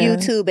and my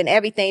YouTube and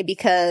everything,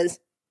 because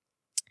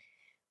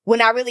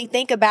when I really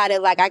think about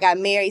it, like I got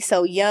married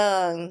so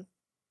young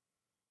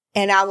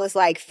and I was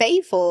like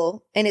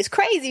faithful, and it's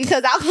crazy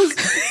because I was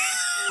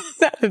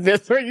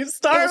That's where you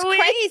start. It was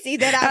crazy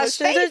that I was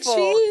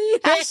faithful.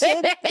 I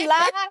should have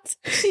lied,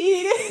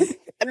 cheated.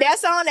 That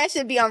song, that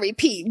should be on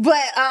repeat.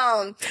 But,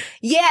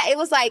 yeah, it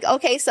was like,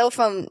 okay, so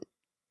from,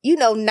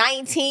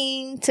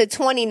 19 to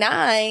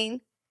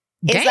 29,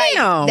 it's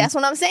like, that's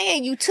what I'm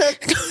saying. You took,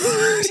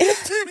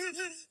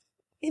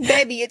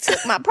 baby, you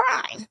took my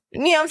prime. You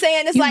know what I'm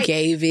saying? It's you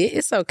gave it.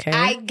 It's okay.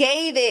 I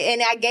gave it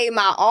and I gave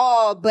my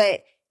all,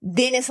 but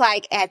then it's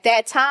like at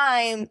that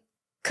time,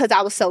 cause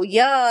I was so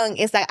young,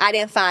 it's like I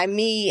didn't find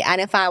me. I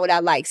didn't find what I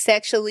liked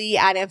sexually.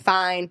 I didn't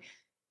find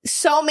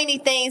so many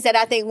things that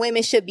I think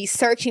women should be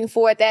searching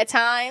for at that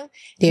time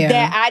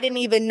that I didn't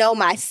even know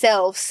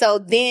myself. So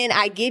then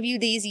I give you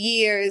these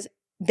years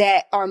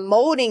that are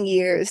molding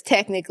years,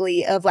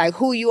 technically, of like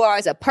who you are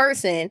as a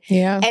person.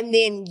 Yeah. And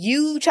then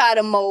you try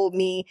to mold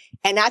me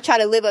and I try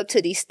to live up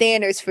to these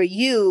standards for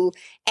you.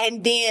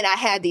 And then I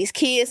had these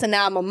kids and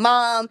now I'm a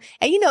mom.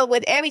 And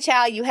with every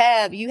child you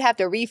have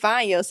to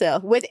refine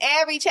yourself. With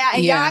every child,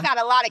 and y'all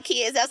got a lot of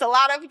kids. That's a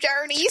lot of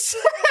journeys.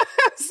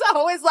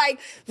 So it's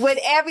like with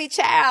every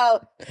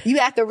child, you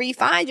have to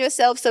refine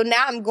yourself. So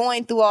now I'm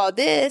going through all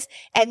this.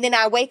 And then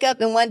I wake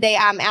up and one day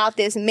I'm out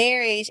this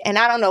marriage and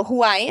I don't know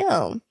who I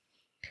am.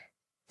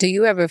 Do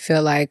you ever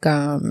feel like,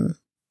 well,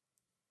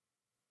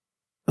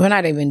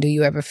 not even do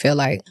you ever feel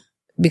like,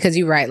 because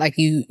you're right, like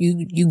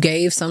you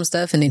gave some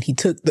stuff and then he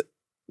took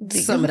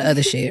some of the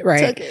other shit,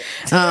 right? Took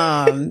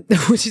it.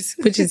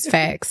 which is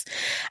facts.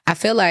 I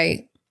feel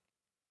like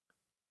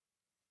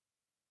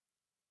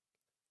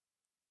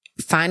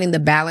finding the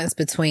balance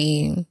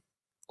between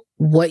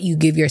what you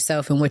give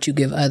yourself and what you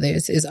give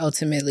others is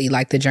ultimately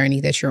like the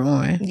journey that you're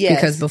on. Yes.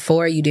 Because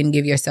before you didn't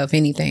give yourself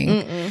anything.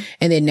 Mm-mm.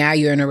 And then now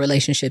you're in a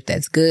relationship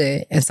that's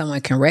good and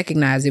someone can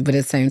recognize it. But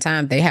at the same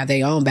time, they have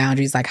their own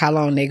boundaries. Like how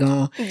long they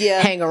going to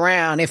hang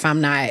around if I'm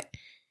not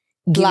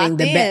giving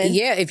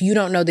if you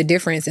don't know the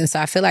difference. And so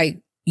I feel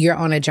like you're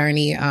on a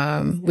journey,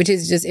 which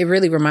is just, it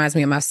really reminds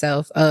me of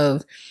myself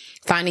of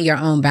finding your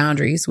own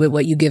boundaries with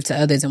what you give to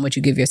others and what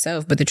you give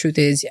yourself. But the truth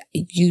is,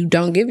 you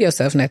don't give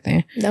yourself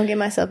nothing. Don't give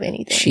myself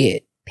anything.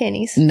 Shit.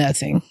 Pennies.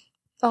 Nothing.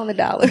 On the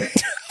dollar.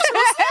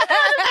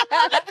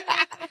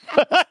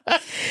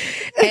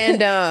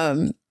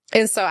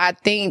 And so I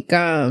think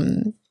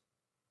the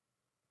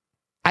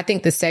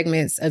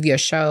segments of your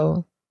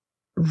show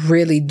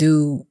really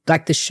do,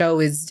 like the show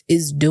is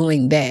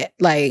doing that.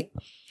 Like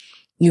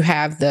you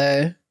have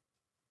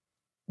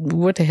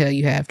what the hell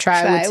you have?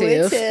 Try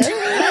with Tiff.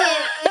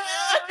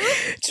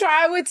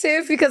 Try with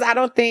Tiff, because I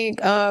don't think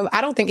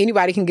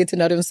anybody can get to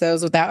know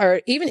themselves without,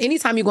 or even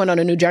anytime you're going on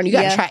a new journey, you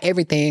got to try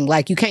everything.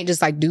 Like you can't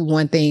just like do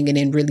one thing and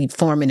then really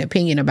form an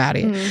opinion about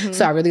it. Mm-hmm.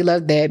 So I really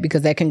love that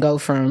because that can go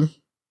from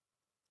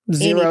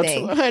 0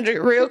 to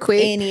 100 real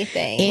quick.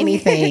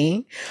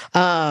 Anything.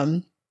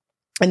 And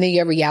then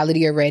your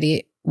reality or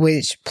Reddit,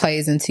 which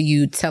plays into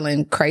you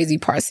telling crazy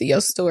parts of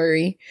your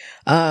story.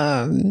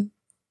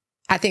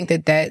 I think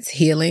that's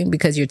healing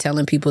because you're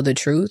telling people the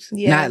truth,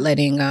 not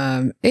letting,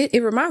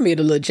 it reminds me of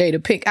the little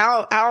Jada Pink.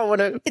 I don't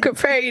want to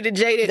compare you to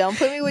Jada. Don't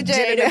put me with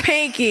Jada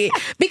Pinkett.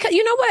 Because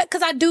you know what?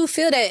 Because I do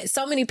feel that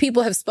so many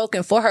people have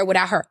spoken for her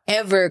without her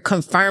ever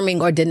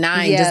confirming or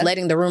denying, just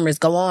letting the rumors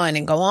go on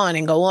and go on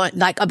and go on,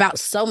 like about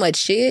so much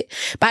shit.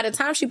 By the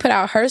time she put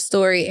out her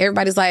story,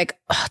 everybody's like,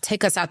 oh,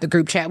 take us out the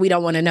group chat. We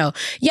don't want to know.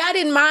 Yeah, I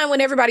didn't mind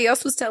when everybody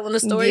else was telling the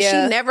story.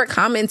 Yeah. She never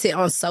commented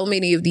on so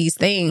many of these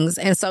things.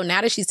 And so now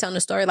that she's telling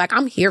the story, like,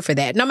 I'm here for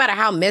that. No matter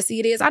how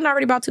messy it is, I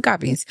already bought 2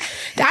 copies.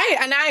 I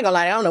ain't gonna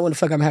lie, I don't know when the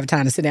fuck I'm gonna have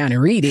time to sit down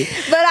and read it.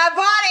 But I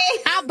bought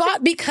it. I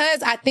bought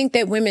because I think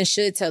that women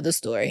should tell the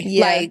story.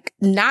 Yeah. Like,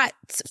 not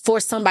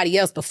for somebody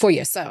else, but for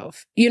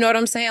yourself. You know what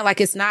I'm saying?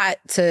 Like, it's not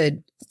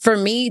for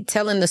me,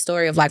 telling the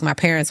story of like my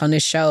parents on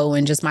this show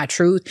and just my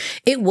truth,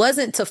 it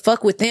wasn't to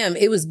fuck with them.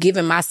 It was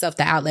giving myself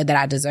the outlet that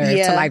I deserve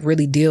to like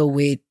really deal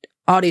with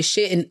all this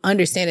shit and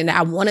understanding that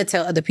I want to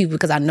tell other people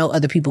because I know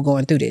other people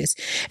going through this.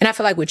 And I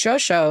feel like with your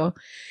show,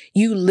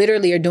 you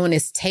literally are doing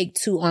this take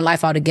 2 on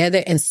life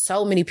altogether. And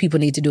so many people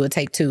need to do a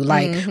take 2.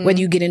 Like whether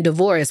you get in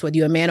divorce, whether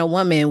you're a man or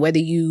woman, whether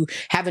you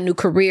have a new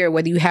career,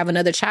 whether you have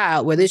another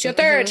child, whether it's your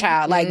third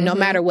child, like no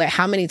matter what,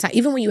 how many times,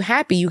 even when you're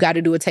happy, you got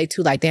to do a take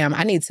 2. Like, damn,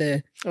 I need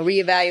to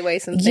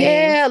reevaluate some things.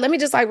 Yeah. Let me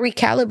just like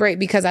recalibrate,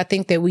 because I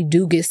think that we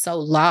do get so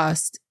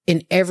lost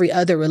in every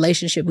other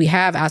relationship we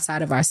have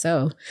outside of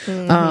ourselves.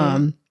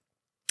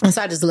 And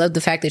so I just love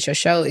the fact that your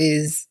show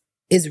is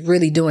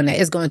really doing that.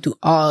 It's going through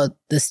all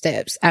the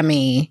steps. I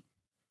mean,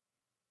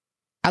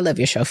 I love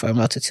your show for a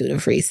multitude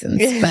of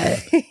reasons,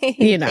 but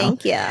you know.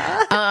 Thank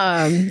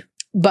you.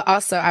 But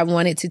also I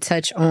wanted to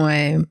touch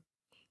on,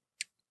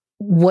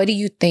 what do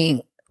you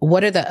think,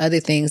 what are the other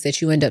things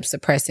that you end up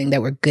suppressing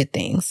that were good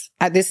things?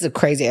 This is a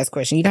crazy ass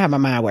question. You know how my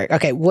mind works.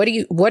 Okay. What do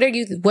you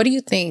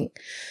think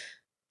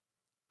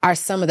are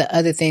some of the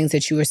other things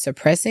that you were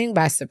suppressing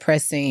by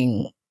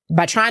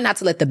trying not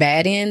to let the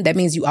bad in? That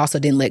means you also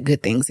didn't let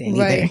good things in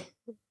either.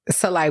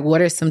 So like,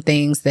 what are some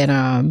things that,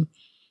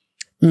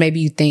 maybe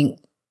you think,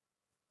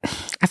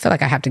 I feel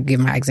like I have to give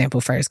my example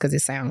first because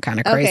it sounds kind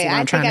of crazy. Okay, when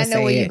I'm trying I to know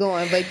say where it. you're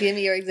going, but give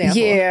me your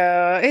example.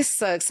 Yeah, it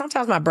sucks.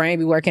 Sometimes my brain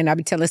be working. I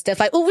be telling Steph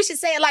like, "Oh, we should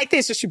say it like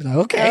this." And she be like,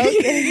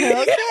 "Okay,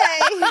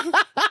 okay."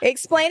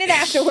 Explain it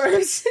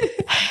afterwards.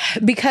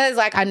 Because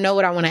like I know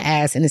what I want to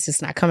ask, and it's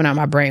just not coming out of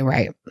my brain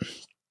right.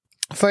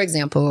 For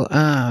example,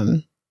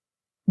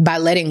 by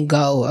letting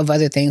go of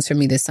other things for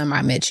me this summer,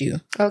 I met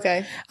you.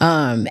 Okay.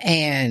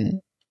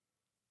 And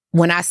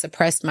when I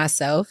suppressed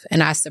myself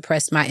and I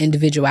suppressed my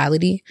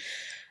individuality,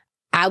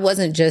 I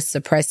wasn't just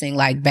suppressing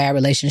like bad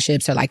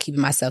relationships or like keeping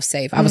myself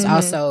safe. I was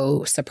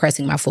also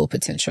suppressing my full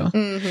potential.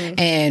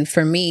 And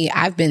for me,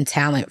 I've been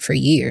talent for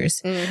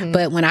years.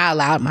 But when I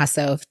allowed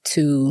myself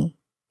to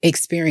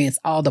experience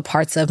all the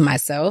parts of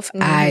myself,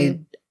 I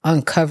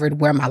uncovered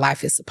where my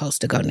life is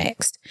supposed to go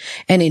next.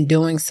 And in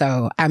doing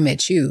so, I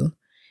met you.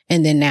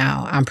 And then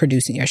now I'm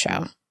producing your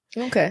show.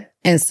 Okay.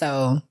 And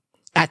so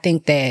I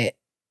think that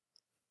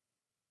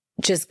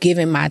just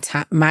giving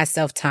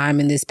myself time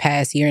in this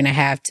past year and a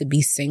half to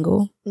be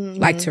single,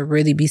 like to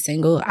really be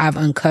single, I've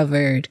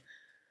uncovered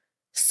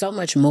so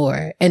much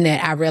more. And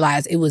that I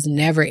realized it was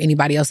never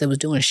anybody else that was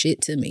doing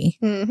shit to me.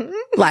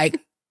 Like,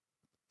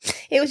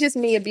 it was just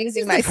me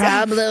abusing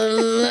myself.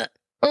 Problem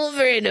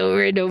over and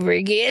over and over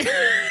again.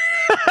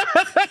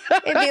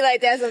 It'd be like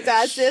that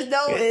sometimes. Just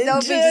don't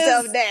beat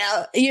yourself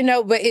down. You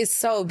know, but it's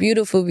so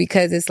beautiful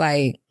because it's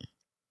like,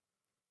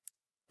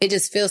 it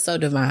just feels so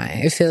divine.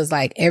 It feels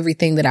like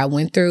everything that I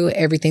went through,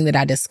 everything that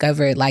I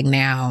discovered, like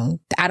now,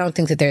 I don't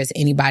think that there's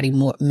anybody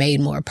made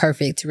more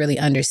perfect to really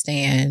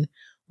understand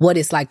what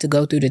it's like to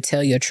go through to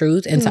tell your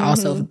truth and to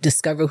also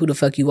discover who the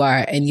fuck you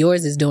are. And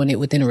yours is doing it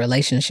within a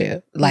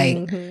relationship.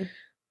 Like,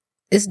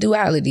 it's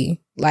duality.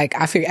 Like,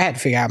 I had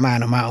to figure out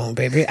mine on my own,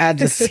 baby. I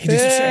just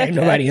ain't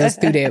nobody else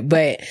do that.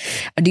 But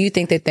do you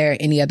think that there are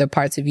any other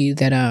parts of you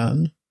that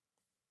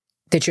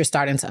that you're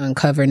starting to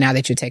uncover now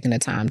that you're taking the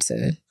time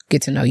to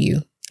get to know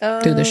you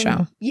through the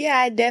show? Yeah,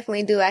 I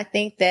definitely do. I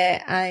think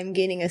that I'm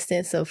getting a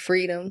sense of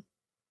freedom.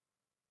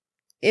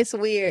 It's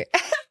weird.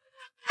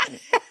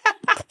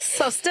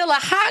 So still a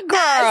hot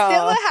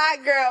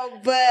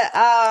girl.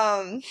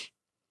 But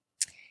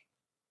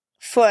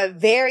for a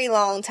very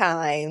long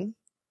time,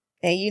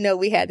 and you know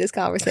we had this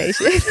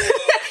conversation,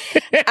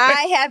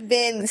 I have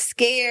been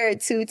scared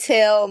to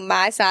tell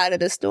my side of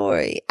the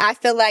story. I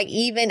feel like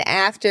even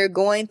after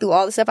going through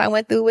all the stuff I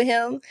went through with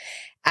him,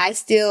 I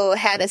still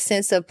had a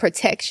sense of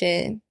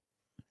protection,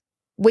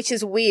 which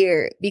is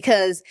weird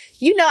because,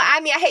 you know, I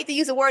mean, I hate to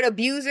use the word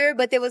abuser,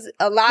 but there was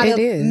a lot of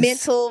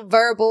mental,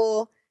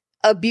 verbal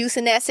abuse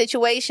in that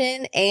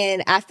situation.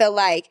 And I felt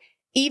like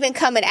even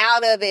coming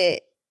out of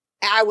it,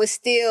 I was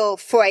still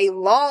for a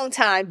long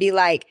time be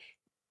like,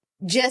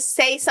 just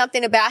say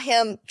something about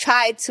him,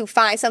 try to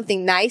find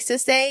something nice to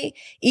say,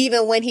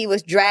 even when he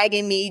was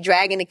dragging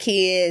the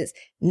kids,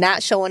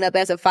 not showing up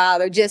as a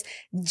father, just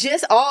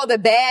all the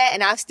bad.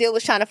 And I still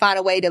was trying to find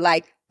a way to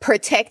like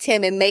protect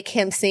him and make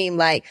him seem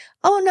like,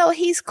 oh no,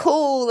 he's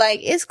cool. Like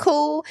it's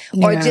cool,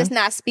 or just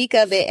not speak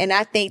of it. And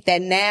I think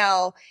that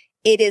now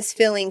it is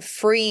feeling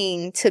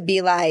freeing to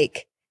be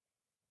like,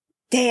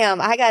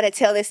 damn, I got to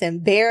tell this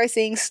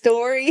embarrassing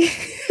story.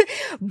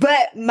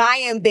 But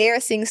my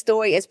embarrassing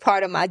story is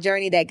part of my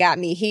journey that got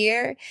me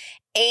here.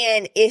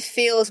 And it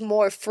feels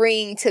more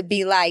freeing to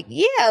be like,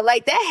 yeah,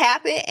 like that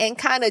happened, and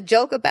kind of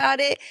joke about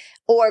it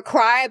or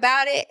cry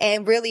about it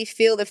and really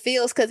feel the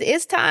feels. Cause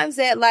it's times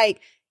that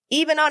like,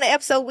 even on the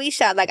episode we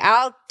shot, like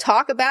I'll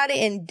talk about it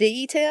in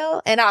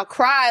detail and I'll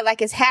cry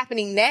like it's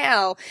happening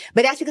now.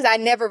 But that's because I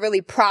never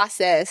really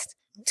processed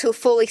to a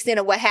full extent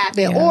of what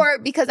happened, or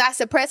because I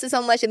suppress it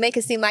so much and make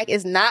it seem like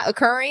it's not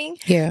occurring,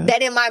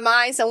 that in my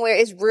mind somewhere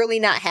it's really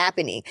not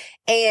happening.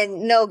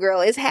 And no, girl,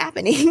 it's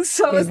happening.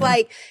 So it's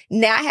like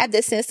now I have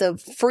this sense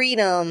of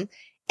freedom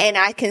and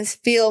I can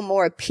feel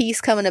more peace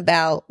coming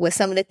about with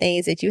some of the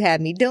things that you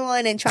had me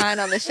doing and trying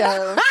on the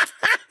show.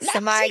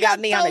 Somebody got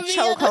me on a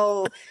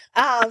chokehold.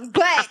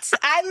 But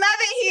I love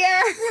it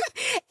here.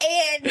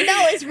 And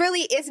no,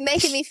 it's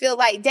making me feel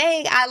like,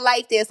 dang, I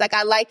like this. Like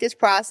I like this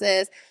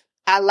process.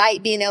 I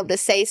like being able to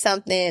say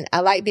something. I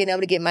like being able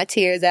to get my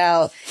tears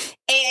out.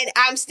 And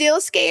I'm still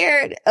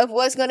scared of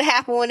what's going to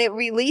happen when it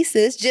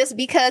releases, just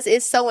because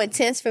it's so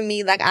intense for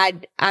me. Like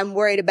I'm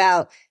worried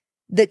about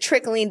the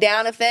trickling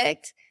down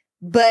effect.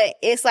 But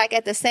it's like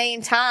at the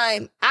same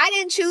time, I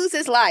didn't choose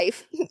this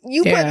life.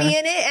 You put me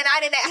in it and I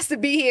didn't ask to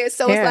be here.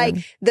 So it's like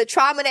the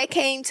trauma that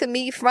came to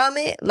me from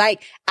it,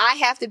 like I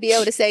have to be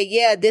able to say,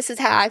 yeah, this is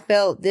how I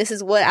felt. This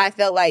is what I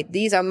felt like.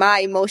 These are my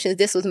emotions.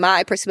 This was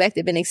my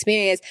perspective and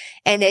experience.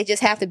 And they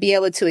just have to be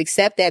able to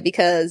accept that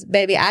because,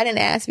 baby, I didn't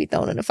ask to be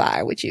thrown in the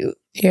fire with you.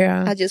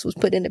 Yeah. I just was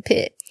put in the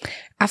pit.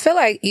 I feel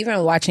like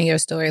even watching your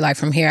story, like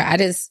from here,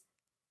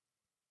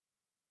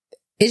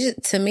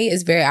 to me,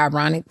 it's very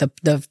ironic.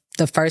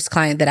 The first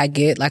client that I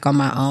get, like on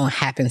my own,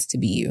 happens to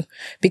be you.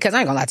 Because I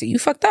ain't gonna lie to you, you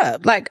fucked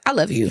up. Like, I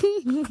love you.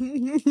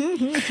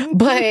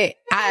 But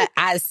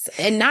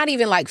and not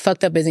even like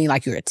fucked up as in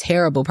like you're a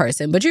terrible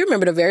person. But you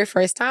remember the very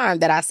first time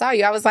that I saw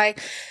you, I was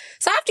like,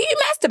 so after you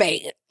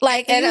masturbate,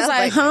 like, and he was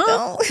like,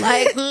 huh?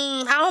 Like,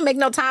 I don't make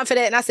no time for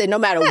that. And I said, no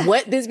matter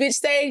what this bitch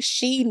says,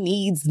 she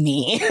needs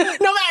me. No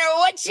matter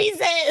what she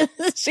says,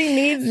 she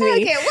needs me. I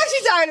don't care what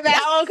she's talking about. I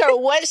don't care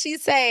what she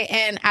say.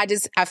 And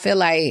I feel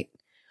like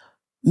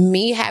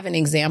me having an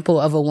example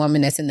of a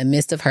woman that's in the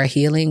midst of her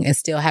healing and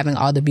still having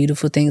all the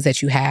beautiful things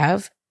that you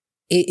have,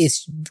 it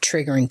is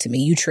triggering to me.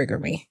 You trigger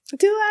me.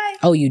 Do I?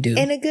 Oh, you do.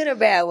 In a good or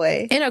bad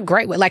way? In a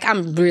great way. Like, I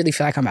really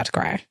feel like I'm about to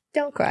cry.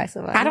 Don't cry,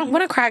 somebody. I don't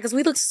want to cry because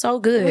we look so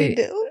good. We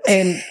do.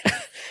 And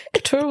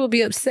Tori will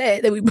be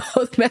upset that we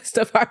both messed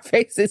up our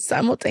faces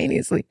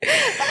simultaneously.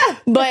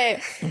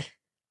 But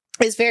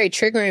it's very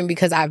triggering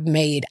because I've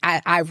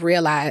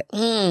realized,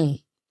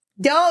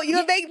 don't.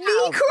 You'll make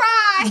me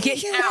cry.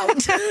 Get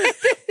out.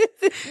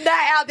 Not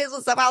out. This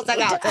was something else I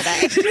got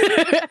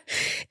today.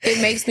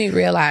 It makes me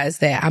realize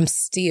that I'm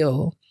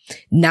still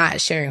not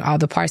sharing all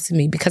the parts of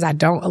me because I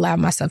don't allow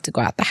myself to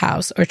go out the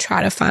house or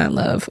try to find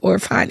love or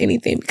find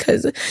anything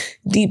because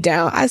deep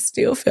down, I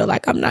still feel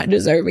like I'm not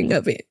deserving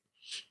of it.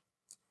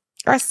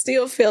 I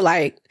still feel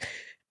like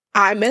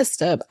I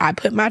messed up. I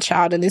put my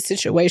child in this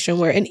situation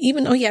where, and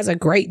even though he has a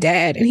great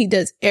dad and he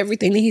does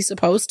everything that he's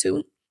supposed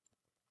to,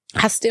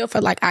 I still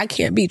feel like I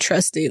can't be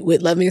trusted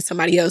with loving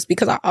somebody else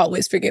because I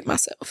always forget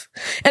myself.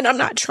 And I'm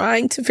not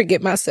trying to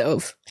forget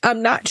myself.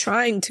 I'm not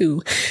trying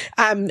to.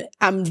 I'm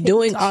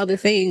doing all the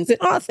things and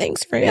all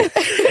things, friend.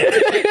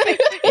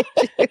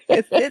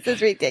 This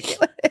is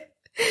ridiculous.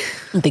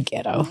 The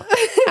ghetto.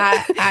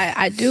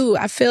 I do.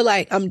 I feel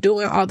like I'm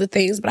doing all the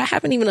things, but I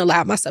haven't even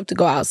allowed myself to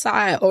go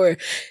outside or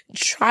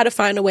try to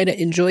find a way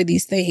to enjoy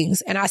these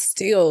things. And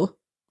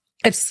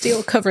it's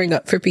still covering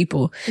up for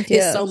people. Yeah.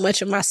 It's so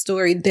much of my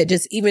story that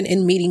just even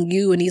in meeting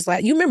you and he's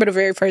like, you remember the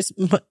very first,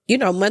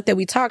 month that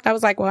we talked, I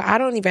was like, well, I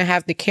don't even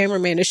have the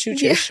cameraman to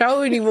shoot your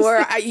show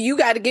anymore. You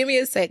got to give me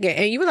a second.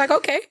 And you were like,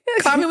 okay,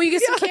 call me when you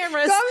get some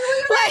cameras.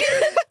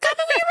 Come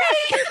when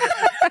you're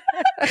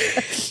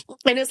ready.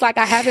 And it's like,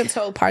 I haven't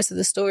told parts of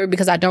the story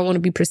because I don't want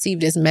to be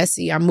perceived as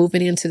messy. I'm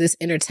moving into this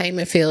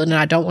entertainment field and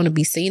I don't want to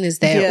be seen as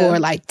that or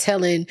like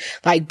telling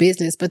like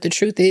business. But the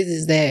truth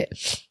is that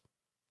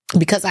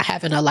because I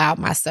haven't allowed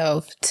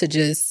myself to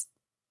just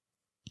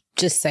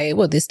say,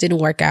 well, this didn't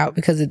work out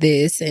because of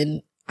this,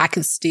 and I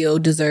can still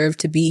deserve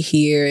to be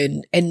here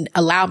and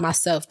allow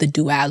myself the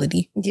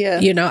duality.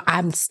 Yeah.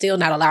 I'm still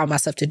not allowing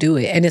myself to do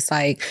it. And it's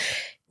like,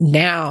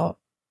 now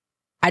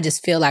I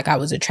just feel like I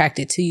was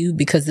attracted to you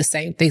because the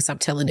same things I'm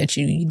telling that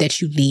you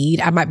need,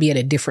 I might be at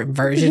a different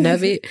version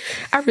of it.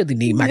 I really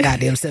need my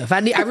goddamn self. I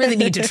really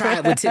need to try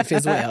it with Tiff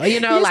as well.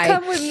 Just like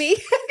come with me.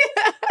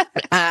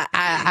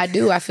 I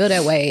do. I feel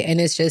that way. And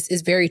it's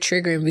very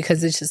triggering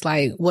because it's just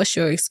like, what's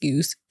your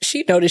excuse?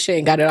 She knows she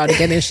ain't got it all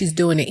together and she's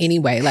doing it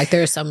anyway. Like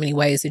there are so many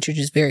ways that you're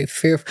just very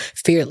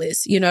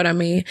fearless. You know what I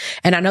mean?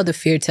 And I know the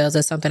fear tells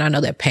us something. I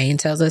know that pain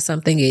tells us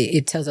something.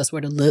 It tells us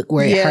where to look,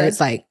 where it hurts,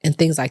 like, and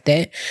things like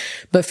that.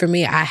 But for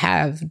me, I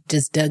have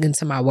just dug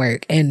into my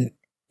work and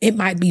it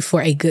might be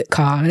for a good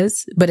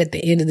cause. But at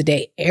the end of the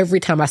day, every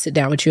time I sit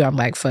down with you, I'm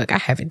like, fuck, I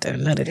haven't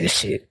done none of this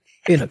shit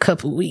in a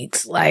couple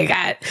weeks. Like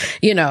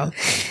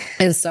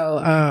and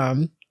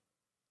so,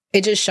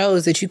 it just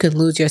shows that you can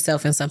lose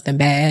yourself in something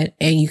bad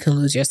and you can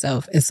lose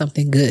yourself in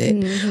something good.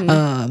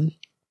 Mm-hmm.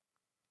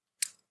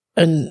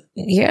 And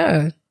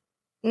yeah.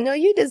 No,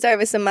 you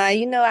deserve it,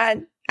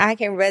 Samaya. I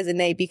can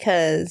resonate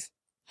because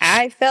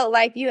I felt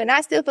like you and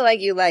I still feel like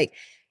you. Like,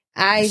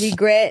 I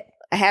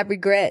have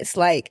regrets.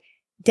 Like,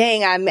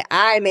 dang,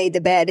 I made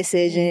the bad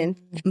decision.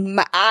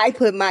 I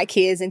put my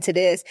kids into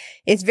this.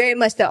 It's very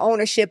much the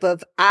ownership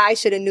of I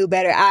should have knew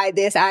better. I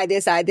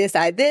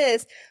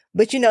this.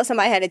 But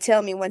somebody had to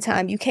tell me one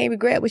time, you can't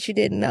regret what you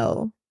didn't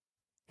know.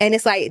 And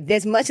it's like,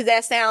 as much as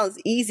that sounds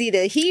easy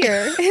to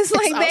hear, it's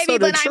like, baby,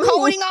 but I'm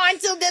holding on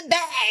to the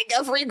bag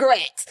of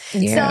regrets.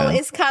 Yeah. So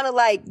it's kind of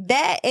like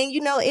that. And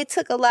it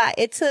took a lot.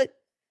 It took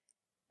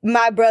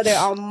my brother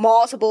on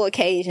multiple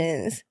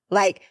occasions.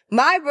 Like,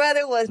 my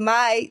brother was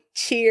my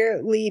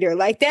cheerleader.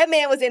 Like, that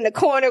man was in the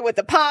corner with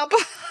the pom-pom.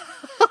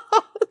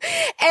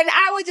 And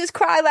I would just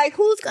cry, like,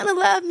 who's gonna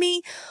love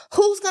me?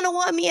 Who's gonna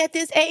want me at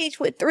this age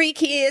with 3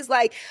 kids?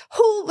 Like,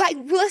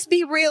 let's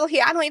be real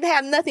here. I don't even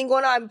have nothing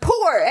going on. I'm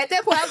poor. At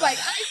that point, I was like,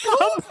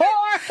 I'm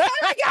poor.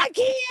 I got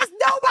kids.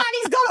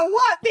 Nobody's gonna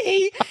want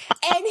me.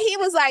 And he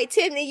was like,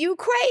 Tiffany, you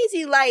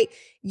crazy. Like,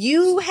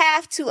 you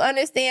have to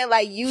understand,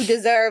 like, you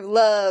deserve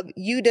love.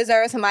 You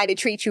deserve somebody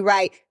to treat you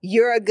right.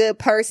 You're a good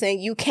person.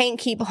 You can't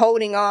keep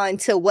holding on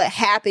to what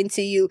happened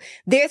to you.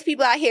 There's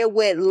people out here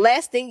with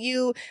less than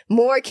you,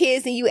 more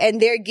kids than you,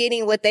 and they're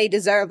getting what they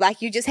deserve.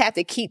 Like, you just have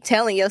to keep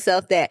telling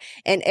yourself that.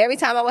 And every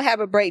time I would have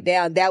a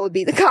breakdown, that would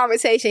be the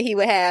conversation he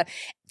would have.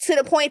 To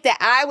the point that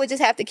I would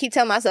just have to keep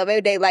telling myself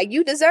every day, like,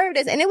 you deserve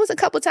this. And it was a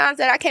couple times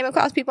that I came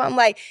across people, I'm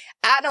like,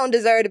 I don't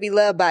deserve to be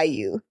loved by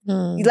you.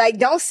 Like,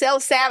 don't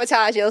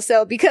self-sabotage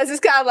yourself, because it's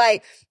kind of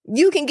like,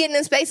 you can get in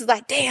them spaces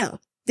like, damn,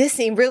 this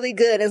seemed really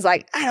good. And it's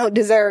like, I don't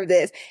deserve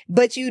this.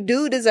 But you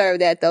do deserve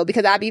that, though,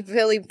 because I be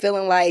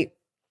feeling like,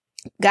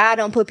 God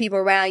don't put people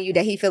around you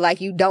that he feel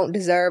like you don't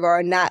deserve or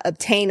are not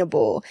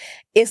obtainable.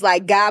 It's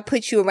like God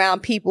puts you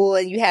around people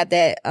and you have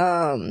that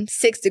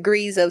 6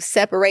 degrees of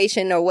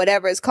separation or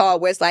whatever it's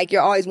called, where it's like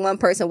you're always one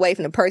person away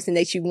from the person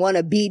that you want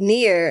to be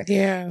near.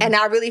 Yeah. And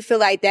I really feel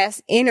like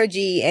that's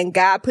energy, and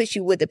God puts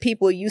you with the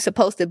people you're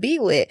supposed to be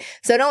with.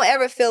 So don't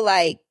ever feel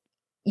like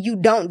you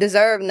don't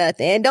deserve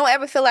nothing. And don't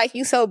ever feel like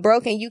you so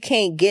broken you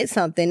can't get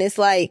something. It's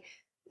like,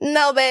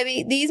 no,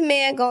 baby, these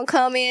men gonna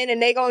come in and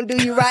they gonna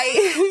do you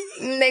right.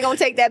 And they gonna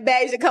take that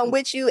baggage to come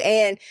with you.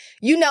 And,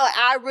 you know,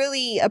 I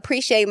really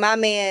appreciate my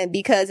man,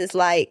 because it's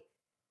like,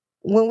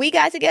 when we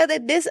got together,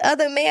 this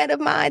other man of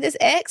mine, this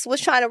ex,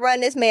 was trying to run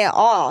this man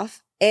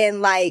off.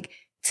 And like,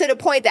 to the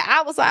point that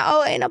I was like,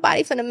 oh, ain't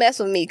nobody finna mess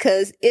with me,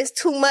 because it's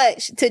too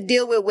much to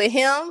deal with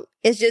him.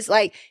 It's just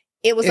like,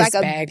 it was like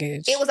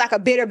baggage. It was like a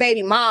bitter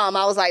baby mom.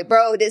 I was like,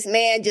 bro, this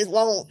man just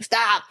won't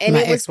stop. And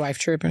my it was ex-wife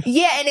tripping.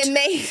 Yeah, and it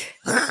made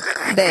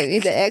baby,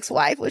 the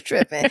ex-wife was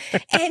tripping.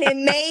 And it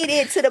made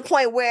it to the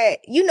point where,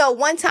 you know,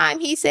 one time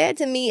he said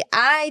to me,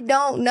 I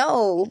don't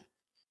know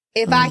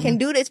if I can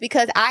do this,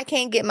 because I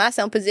can't get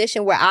myself in a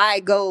position where I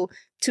go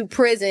to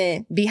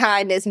prison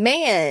behind this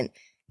man.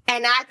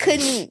 And I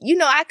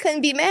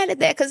couldn't be mad at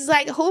that, because it's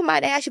like, who am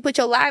I to actually put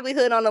your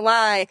livelihood on the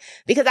line,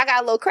 because I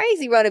got a little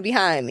crazy running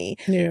behind me.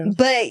 Yeah.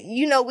 But,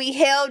 you know, we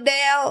held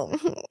down,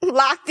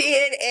 locked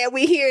in, and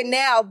we here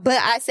now. But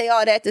I say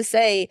all that to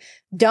say,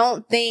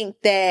 don't think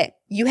that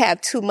you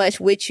have too much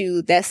with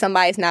you, that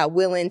somebody's not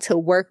willing to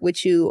work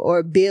with you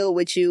or build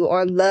with you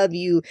or love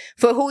you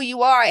for who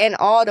you are and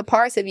all the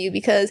parts of you,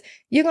 because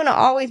you're going to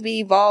always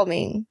be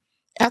evolving.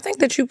 I think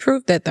that you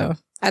proved that, though.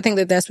 I think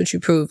that that's what you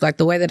proved. Like,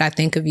 the way that I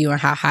think of you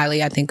and how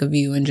highly I think of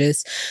you, and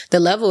just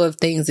the level of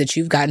things that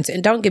you've gotten to.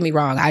 And don't get me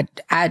wrong,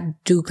 I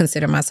do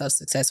consider myself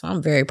successful.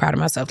 I'm very proud of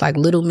myself. Like,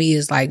 little me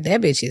is like,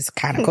 that bitch is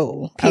kind of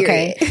cool.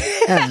 Okay.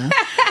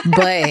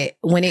 But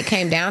when it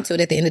came down to it,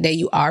 at the end of the day,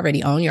 you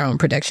already own your own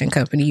production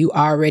company. You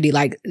already,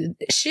 like,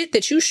 shit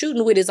that you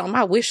shooting with is on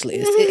my wish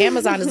list.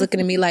 Amazon is looking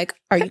at me like,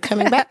 are you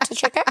coming back to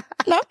check out?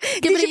 No.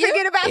 Did you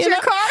forget about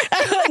your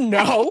car?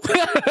 No.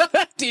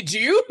 Did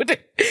you?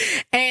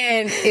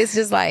 And it's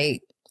just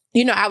like,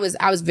 you know, I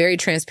was very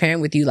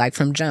transparent with you, like,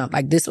 from jump.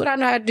 Like, this is what I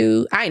know how to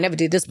do. I ain't never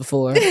did this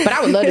before, but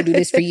I would love to do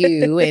this for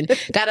you. And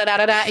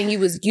da-da-da-da-da. And you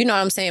was, you know what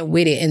I'm saying,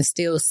 with it, and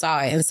still saw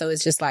it. And so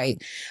it's just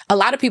like, a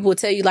lot of people will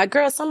tell you, like,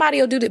 girl, somebody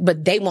will do that,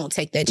 but they won't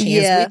take that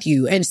chance with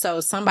you. And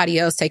so somebody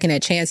else taking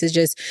that chance is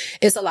just,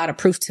 it's a lot of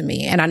proof to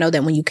me. And I know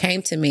that when you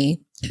came to me,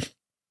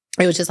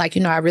 it was just like,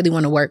 you know, I really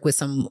want to work with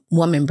some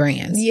woman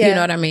brands. Yeah. You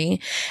know what I mean?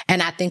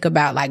 And I think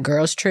about, like,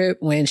 Girls Trip,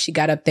 when she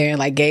got up there and,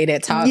 like, gave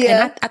that talk.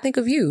 Yeah. And I think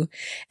of you.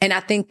 And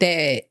I think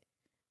that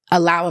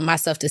allowing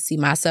myself to see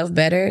myself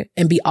better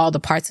and be all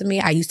the parts of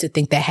me, I used to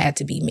think that had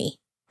to be me.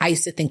 I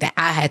used to think that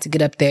I had to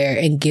get up there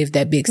and give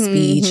that big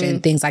speech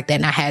and things like that.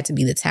 And I had to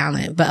be the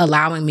talent. But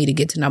allowing me to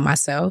get to know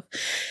myself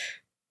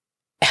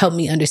helped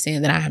me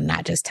understand that I am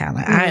not just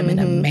talent. I am an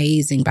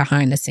amazing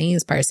behind the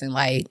scenes person.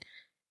 Like,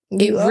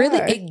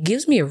 it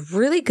gives me a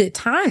really good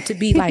time to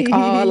be, like,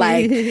 all,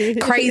 like,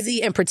 crazy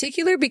in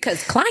particular,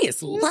 because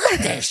clients love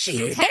that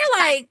shit. They're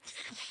like,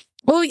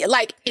 well,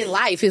 like, in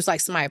life, it's like,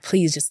 somebody,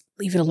 please just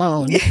leave it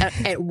alone.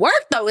 At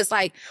work, though, it's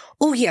like,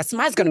 oh yeah,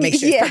 somebody's going to make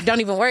sure. Yeah.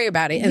 Don't even worry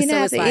about it. And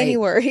so it's like, any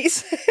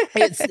worries.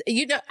 It's,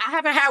 you know, I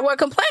haven't had one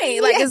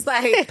complain. Like, it's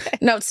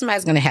like, no,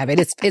 somebody's going to have it.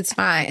 It's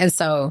fine. And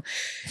so,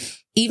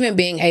 even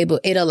being able,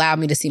 it allowed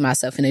me to see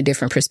myself in a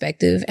different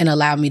perspective and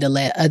allowed me to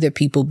let other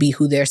people be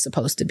who they're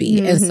supposed to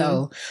be. And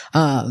so,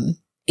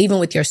 even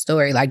with your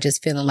story, like,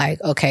 just feeling like,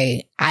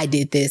 okay, I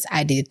did this,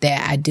 I did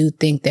that. I do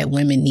think that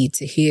women need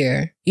to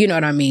hear, you know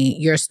what I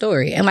mean, your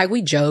story. And, like,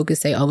 we joke and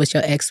say, oh, it's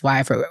your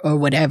ex-wife or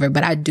whatever.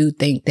 But I do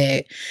think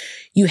that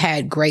you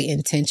had great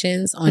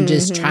intentions on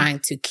just trying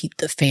to keep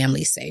the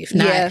family safe.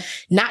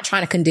 Not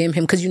trying to condemn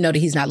him, because you know that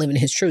he's not living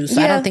his truth.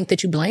 So I don't think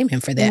that you blame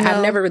him for that. No.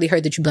 I've never really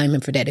heard that you blame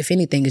him for that. If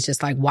anything, it's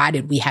just like, why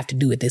did we have to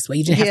do it this way?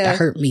 You didn't have to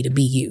hurt me to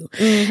be you.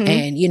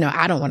 And, you know,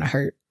 I don't want to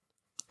hurt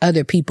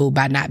other people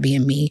by not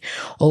being me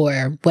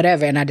or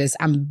whatever. And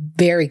I'm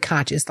very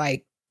conscious,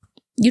 like,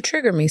 you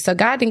trigger me. So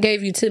God then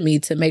gave you to me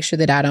to make sure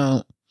that I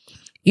don't,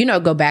 you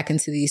know, go back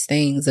into these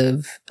things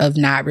of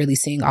not really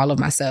seeing all of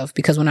myself,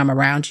 because when I'm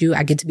around you,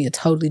 I get to be a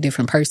totally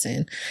different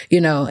person,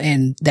 you know,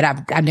 and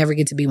that I never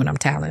get to be when I'm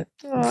talent.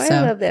 Oh, so,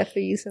 I love that for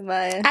you,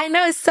 Samaya. I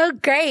know, it's so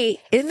great.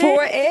 Isn't it?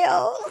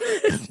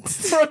 4L.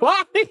 For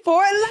what?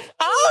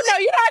 Oh, no,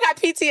 you know, I got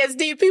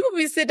PTSD. People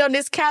be sitting on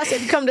this couch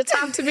and come to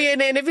talk to me,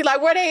 and then they be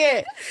like, where they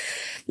at?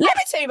 Let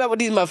me tell you about what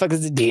these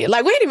motherfuckers did.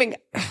 Like, wait a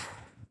minute.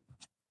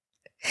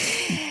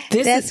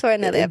 That's for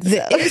another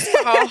episode. It's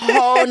for a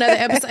whole nother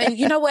episode. And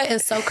you know what?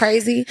 It's so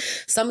crazy.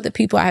 Some of the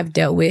people I've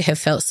dealt with have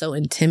felt so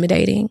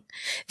intimidating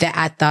that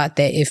I thought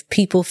that if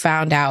people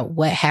found out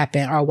what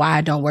happened or why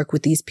I don't work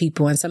with these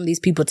people, and some of these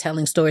people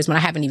telling stories when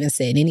I haven't even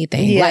said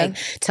anything, like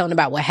telling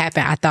about what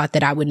happened, I thought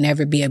that I would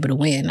never be able to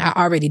win. I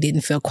already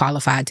didn't feel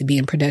qualified to be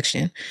in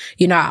production.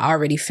 You know, I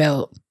already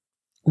felt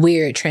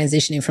weird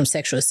transitioning from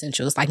Sexual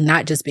Essentials, like,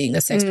 not just being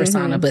a sex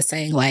persona, but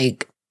saying,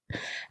 like,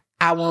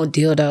 I want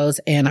dildos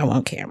and I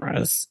want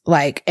cameras.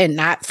 Like, and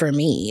not for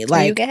me.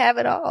 Like, you can have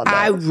it all, though.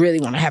 I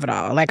really want to have it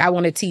all. Like, I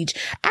want to teach.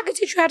 I can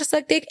teach you how to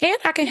suck dick and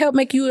I can help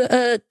make you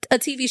a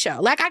TV show.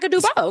 Like, I could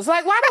do both.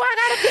 Like, why do I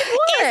gotta pick one?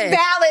 It's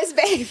balance,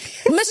 baby.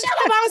 Michelle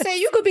Obama said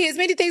you could be as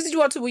many things as you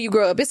want to when you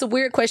grow up. It's a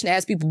weird question to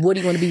ask people, what do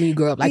you want to be when you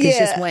grow up? Like, it's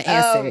just one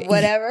answer.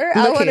 Whatever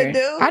I want to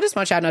do. I just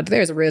want y'all to know that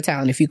there's a real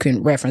talent if you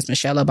can reference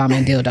Michelle Obama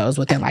and dildos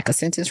within like a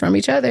sentence from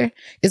each other.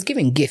 It's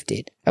giving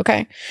gifted.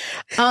 Okay.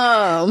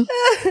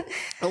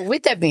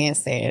 With that being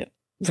said,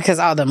 because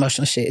all the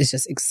emotional shit is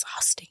just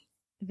exhausting.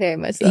 Very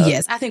much so.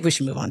 Yes, I think we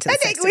should move on to the I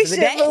think we should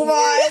move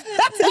on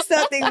to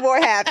something more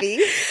happy.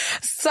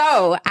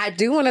 So I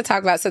do want to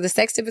talk about, the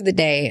sex tip of the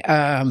day,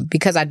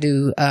 because I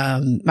do,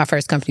 my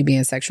first company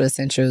being Sexual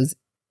Essentials,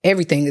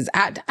 everything is,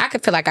 I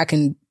can feel like I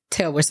can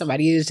tell where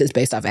somebody is just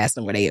based off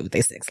asking where they at with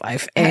their sex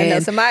life. And I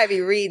know somebody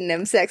be reading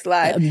them sex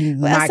life.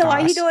 So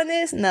are you doing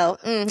this? No.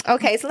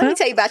 Okay, so let me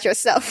tell you about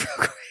yourself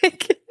real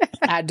quick.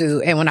 I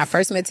do. And when I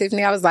first met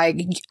Tiffany, I was like,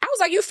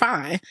 you're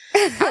fine.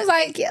 I was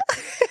like,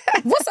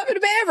 what's up in the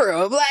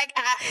bedroom? Like,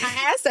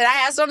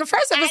 I asked on the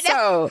first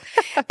episode.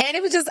 And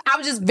it was just,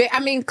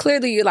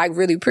 clearly you're like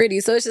really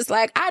pretty. So it's just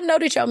like, I know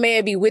that your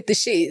man be with the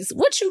shits.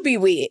 What you be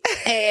with?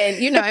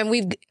 And, and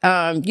we've,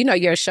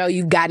 your show,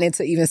 you've gotten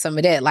into even some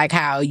of that, like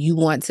how you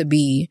want to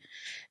be,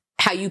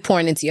 how you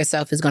pouring into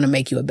yourself is going to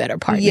make you a better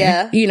partner.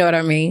 Yeah. You know what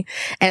I mean?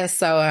 And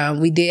so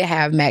we did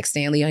have Mac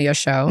Stanley on your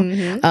show.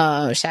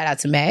 Mm-hmm. Shout out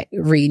to Mac,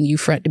 reading you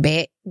front to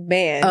back.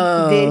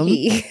 Man, did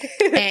he.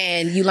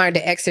 And you learned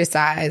an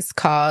exercise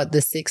called the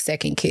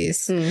 6-second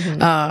kiss.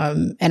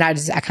 Mm-hmm. And I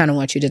kind of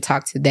want you to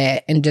talk to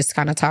that and just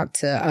kind of talk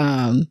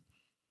to,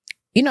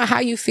 how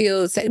you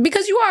feel,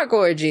 because you are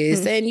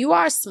gorgeous and you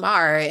are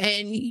smart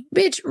and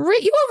bitch, you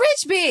a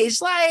rich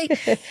bitch. Like,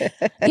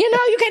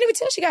 you can't even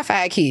tell she got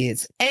 5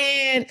 kids.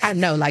 And I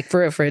know, like,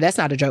 for real, that's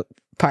not a joke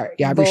part.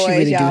 Y'all, boys, she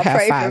really do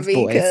have 5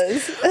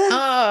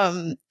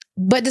 boys.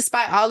 But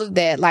despite all of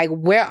that, like,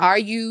 where are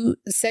you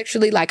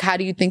sexually? Like, how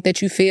do you think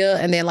that you feel?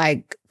 And then,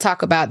 like,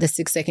 talk about the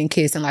 6-second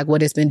kiss and, like,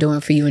 what it's been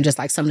doing for you and just,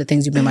 like, some of the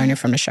things you've been learning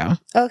from the show.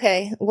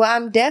 Okay. Well,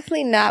 I'm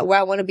definitely not where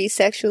I want to be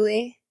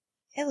sexually.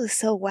 It was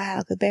so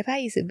wild because, babe, I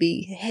used to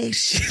be, hey,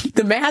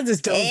 the man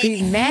just don't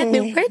be mad.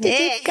 Where did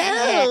you go?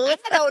 I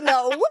don't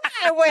know where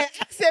I went.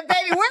 I said,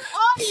 baby, where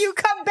are you?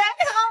 Come back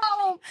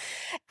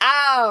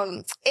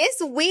home.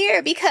 It's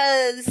weird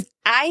because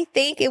I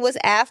think it was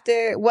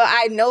after,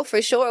 I know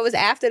for sure it was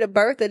after the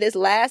birth of this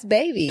last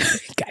baby.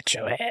 Got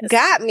your ass.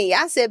 Got me.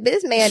 I said,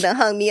 this man done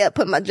hung me up,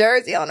 put my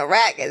jersey on the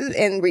rack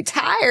and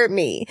retired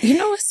me. You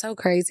know what's so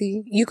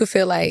crazy? You could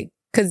feel like,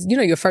 because,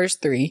 your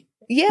first 3.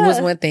 Yeah.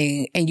 Was one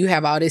thing, and you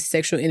have all this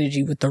sexual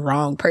energy with the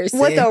wrong person.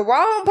 With the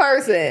wrong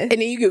person. And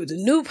then you get with a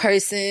new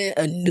person,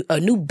 a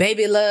new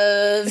baby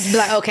love,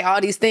 like, okay, all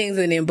these things,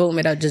 and then boom,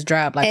 it'll just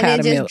drop like powder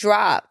milk. And it just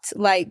dropped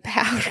like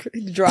powder,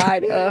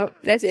 dried up.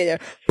 That's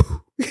it.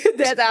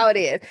 That's how it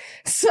is.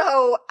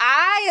 So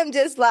I am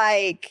just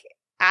like,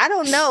 I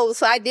don't know.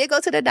 So I did go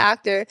to the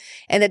doctor,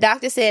 and the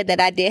doctor said that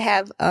I did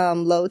have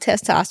low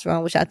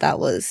testosterone, which I thought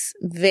was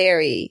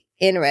very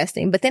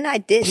interesting. But then I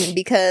didn't,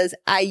 because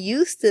I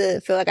used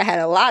to feel like I had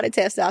a lot of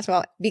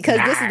testosterone, because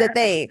this is the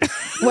thing.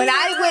 When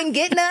I wouldn't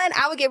get none,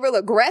 I would get real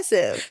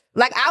aggressive.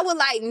 Like, I would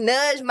like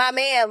nudge my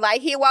man,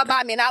 like he'd walk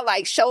by me and I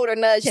like shoulder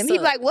nudge him. He'd be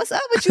like, what's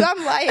up with you?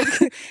 I'm like,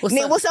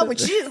 what's up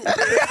with you?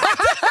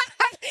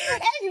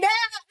 And now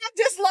I'm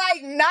just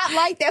like not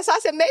like that. So I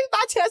said, maybe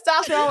my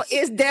testosterone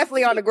is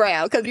definitely on the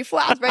ground, because before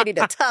I was ready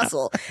to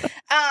tussle.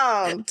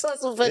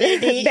 Tussle for the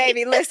D.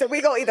 Baby, listen,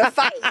 we gonna either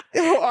fight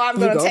or I'm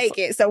gonna take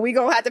it. So we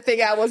gonna have to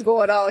figure out what's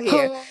going on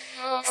here.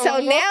 So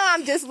now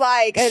I'm just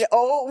like an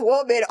old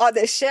woman on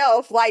the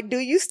shelf. Like, do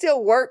you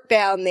still work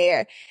down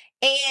there?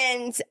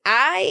 And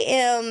I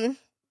am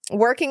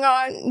working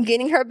on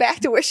getting her back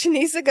to where she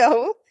needs to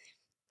go.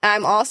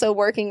 I'm also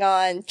working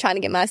on trying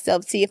to get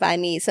myself, see if I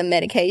need some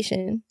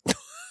medication.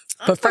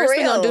 But first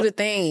we're going to do the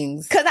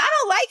things. Because I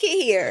don't like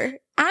it here.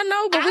 I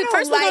know, but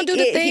first we're going to do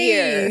the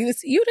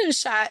things. You done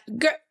shot.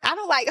 Girl, I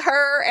don't like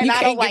her, and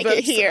I don't like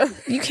it here.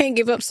 You can't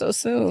give up so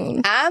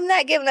soon. I'm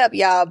not giving up,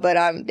 y'all, but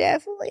I'm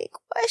definitely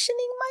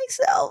questioning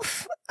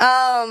myself.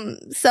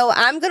 So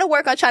I'm going to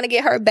work on trying to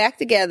get her back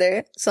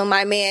together so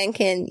my man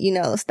can,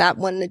 stop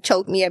wanting to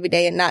choke me every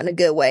day, and not in a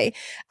good way.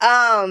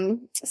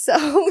 So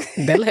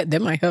that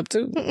might help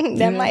too.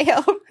 That might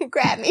help.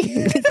 Grab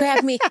me.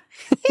 Grab me.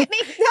 Hit me.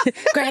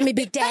 Grab me,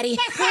 Big Daddy.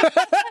 Show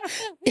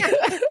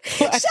me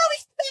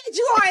that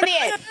you are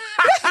in.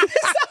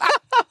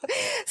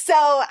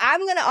 So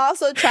I'm going to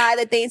also try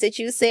the things that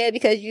you said,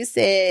 because you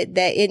said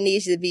that it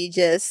needs to be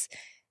just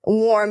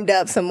warmed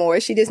up some more.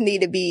 She just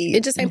need to be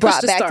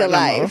brought back to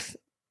life.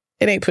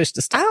 It ain't pushed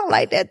to start. I don't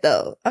like that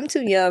though. I'm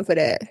too young for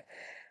that.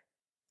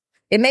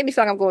 It made me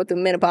feel like I'm going through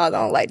menopause.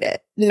 I don't like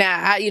that. Nah,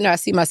 I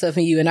see myself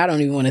in you, and I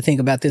don't even want to think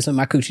about this when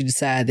my coochie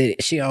decide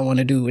that she don't want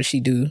to do what she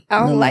do. I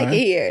don't like it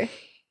here.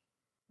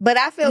 But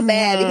I feel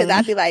bad, because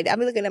I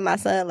be looking at my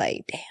son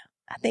like, damn,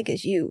 I think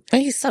it's you.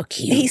 And he's so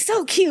cute. He's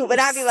so cute, but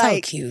I be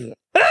like, so cute.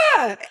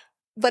 Ugh!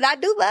 But I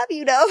do love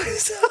you though.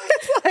 So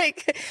it's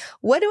Like,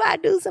 what do I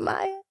do,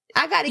 Samaya?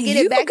 I got to get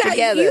it back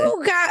together.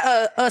 You got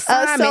a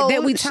assignment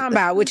that we talking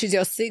about, which is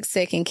your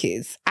 6-second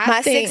kiss.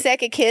 My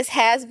 6-second kiss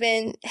has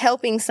been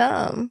helping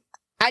some.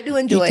 I do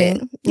enjoy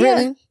it.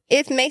 Really? Yeah.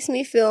 It makes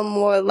me feel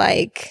more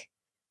like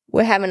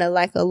we're having a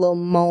little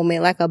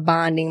moment, like a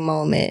bonding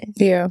moment.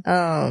 Yeah.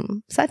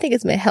 So I think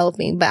it's been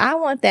helping, but I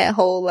want that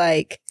whole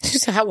like.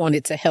 I want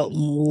it to help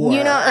more.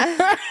 You know,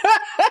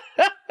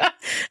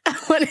 I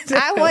want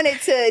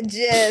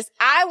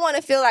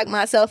to feel like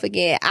myself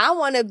again. I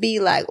want to be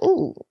like,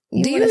 ooh.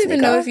 Do you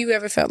even know if you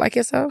ever felt like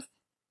yourself?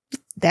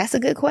 That's a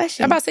good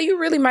question. I'm about to say you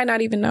really might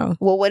not even know.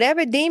 Well,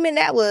 whatever demon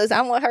that was,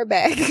 I want her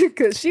back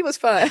because she was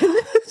fun.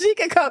 She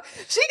can come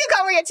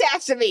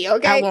reattach to me.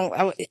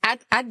 Okay.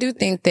 I do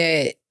think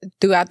that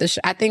throughout the show,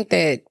 I think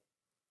that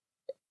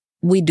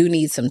we do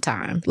need some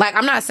time. Like,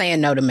 I'm not saying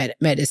no to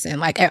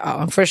medicine, like at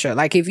all, for sure.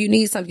 Like, if you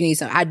need something, you need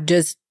something. I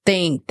just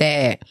think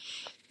that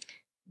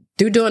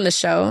through doing the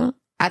show,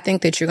 I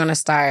think that you're going to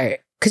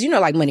start. Because,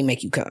 like, money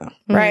make you come,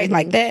 right? Mm-hmm.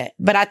 Like that.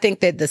 But I think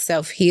that the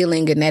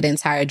self-healing and that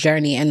entire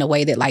journey and the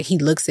way that, like, he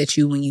looks at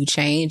you when you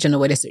change and the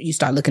way that you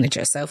start looking at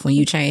yourself when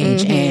you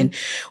change and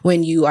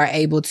when you are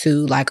able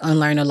to, like,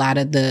 unlearn a lot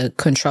of the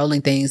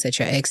controlling things that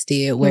your ex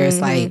did, where it's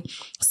like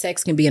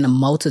sex can be in a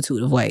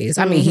multitude of ways.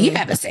 I mean, he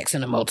having sex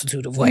in a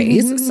multitude of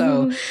ways.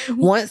 So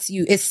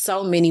it's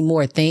so many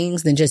more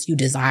things than just you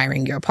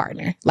desiring your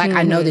partner. Like,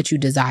 I know that you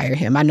desire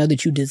him. I know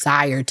that you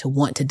desire to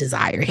want to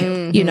desire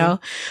him, you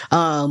know?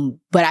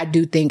 But I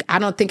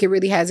don't think it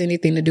really has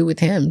anything to do with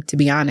him, to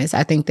be honest.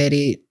 I think that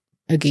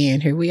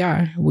again, here we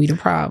are. We the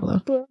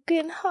problem.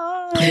 Broken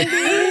heart.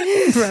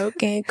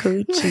 Broken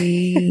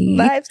coochie.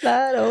 Life's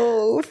not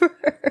over.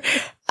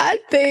 I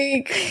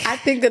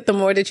think that the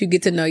more that you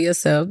get to know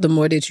yourself, the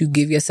more that you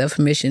give yourself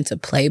permission to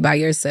play by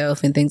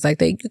yourself and things like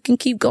that, you can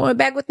keep going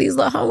back with these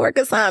little homework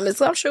assignments.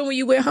 So I'm sure when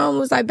you went home, it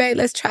was like, babe,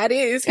 let's try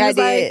this. He was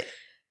like,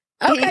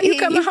 okay, you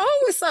coming home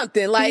with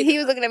something. Like, he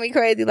was looking at me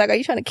crazy, like, are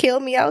you trying to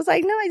kill me? I was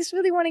like, no, I just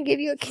really want to give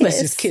you a kiss.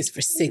 Let's just kiss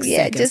for 6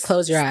 seconds. Just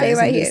close your eyes. Stay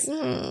right here.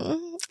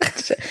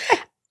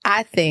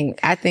 I think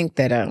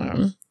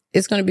that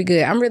it's going to be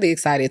good. I'm really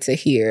excited to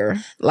hear.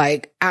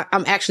 Like,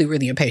 I'm actually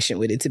really impatient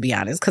with it, to be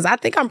honest, because I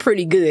think I'm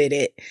pretty good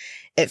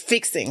at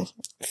fixing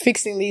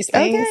these things.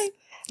 Okay.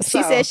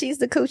 She said she's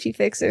the coochie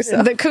fixer.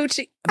 So. The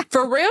coochie,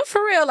 for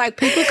real. Like,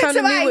 people come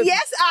to me with,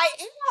 yes, I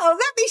am. Let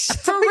me show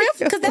for real,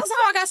 because that's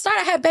how I got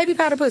started. I had baby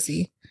powder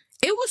pussy.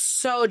 It was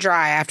so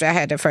dry after I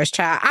had the first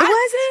child.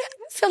 I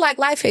feel like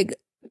life had.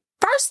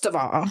 First of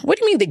all, what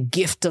do you mean the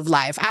gift of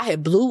life? I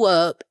had blew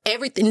up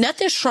everything.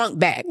 Nothing shrunk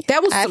back.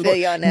 That was I feel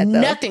you on that,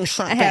 though. Nothing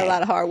shrunk back. I had a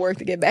lot of hard work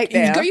to get back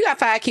down. Girl, you got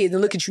 5 kids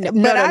and look at you now.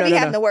 But I be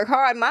having to work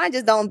hard. Mine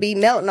just don't be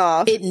melting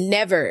off.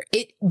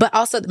 But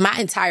also my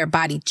entire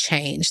body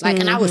changed.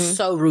 Like, and I was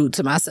so rude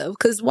to myself.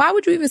 Because why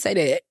would you even say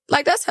that?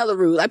 Like, that's hella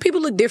rude. Like,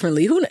 people look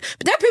differently. But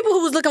there are people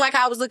who was looking like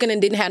I was looking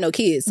and didn't have no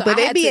kids. So but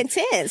they be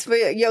intense for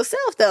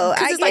yourself, though.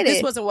 I get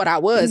this wasn't what I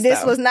was.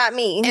 This was not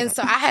me. And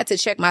so I had to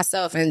check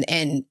myself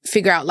and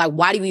figure out, like,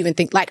 why do you even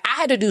think? Like, I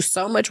had to do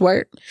so much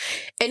work.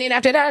 And then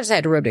after that, I just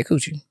had to rub that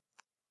coochie.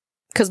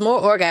 Because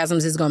more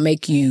orgasms is going to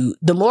make you,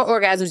 the more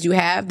orgasms you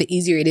have, the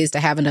easier it is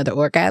to have another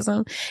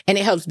orgasm. And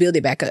it helps build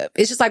it back up.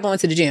 It's just like going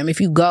to the gym. If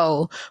you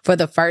go for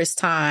the first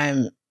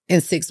time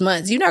in 6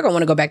 months, you're not going to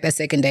want to go back that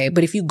second day.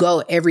 But if you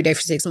go every day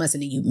for 6 months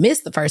and then you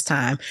miss the first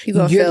time,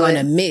 you're going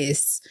to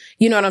miss.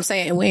 You know what I'm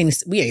saying? And we ain't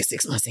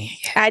 6 months in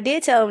yet. I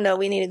did tell him, though,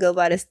 we need to go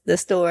by the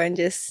store and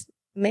just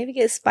maybe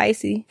get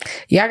spicy.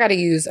 Yeah, I got to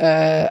use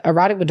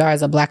Erotic Badar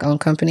is a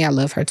Black-owned company. I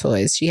love her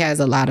toys. She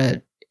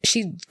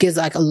gives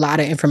like a lot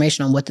of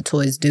information on what the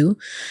toys do.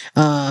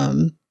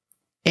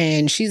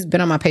 And she's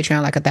been on my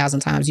Patreon like 1,000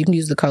 times. You can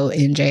use the code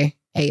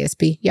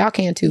NJASP. Y'all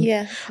can too.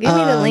 Yeah. Give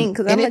me the link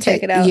because I'm going to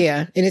check it out.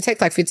 Yeah. And it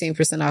takes like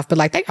 15% off. But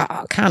like they got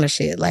all kind of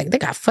shit. Like they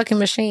got fucking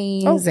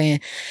machines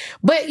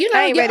but you know.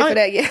 I ain't ready for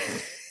that yet.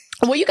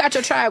 Well, you got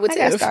your tribe with Tiff.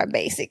 I gotta start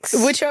basics.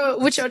 With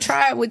your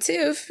tribe with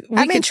Tiff,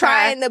 I've been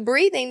trying the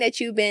breathing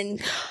that you've been.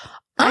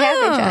 I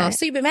have been trying.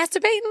 So you've been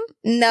masturbating?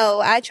 No,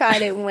 I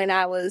tried it when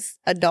I was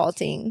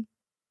adulting.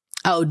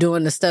 Oh,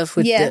 doing the stuff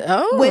with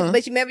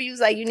but you remember you was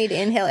like, you need to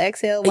inhale,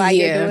 exhale while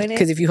you're doing it.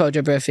 Because if you hold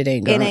your breath, it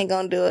ain't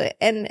gonna do it.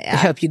 And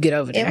help you get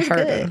over that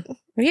hurdle.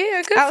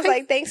 Yeah, good. I was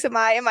like, thanks,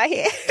 Samaya, in my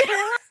head.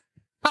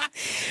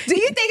 Do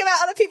you think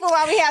about other people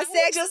while we have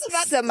sex? Just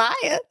about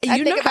Samaya.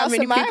 I think about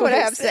Samaya when I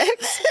have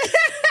sex.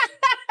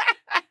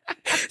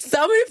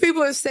 So many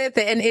people have said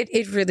that, and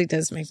it really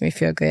does make me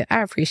feel good.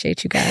 I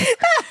appreciate you guys.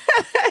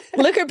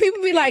 Look at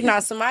people be like, nah,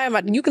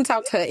 Samaya, you can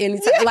talk to her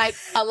anytime. Yeah. Like,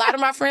 a lot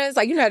of my friends,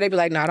 like, you know, they be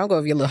like, nah, don't go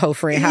over your little hoe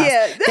friend house.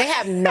 Yeah. They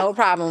have no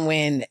problem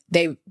when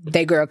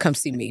they girl come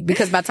see me.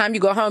 Because by the time you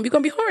go home, you're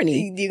going to be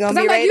horny. You're going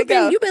to be ready to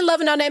go. You've been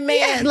loving on that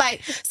man. Yeah.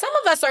 Like, some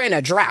of us are in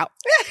a drought.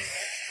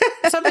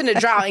 something to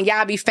draw, and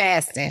y'all be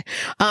fasting.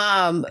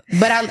 But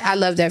I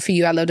love that for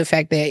you. I love the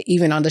fact that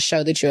even on the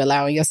show that you're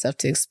allowing yourself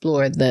to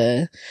explore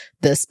the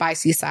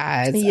spicy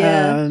sides.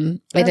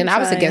 And then I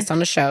was a guest on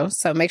the show,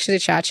 so make sure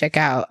that y'all check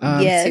out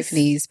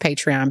Tiffany's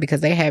Patreon,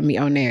 because they had me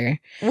on there.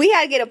 We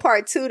had to get a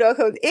part 2 though,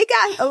 because it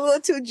got a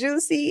little too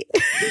juicy.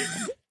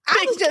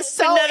 I was just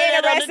so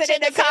interested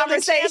in the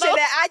conversation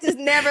that I just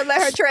never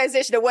let her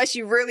transition to what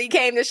she really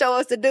came to show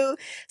us to do.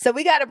 So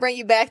we got to bring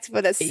you back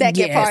for the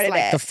second part of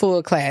that. The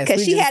full class.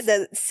 Because she had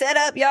the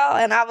setup, y'all,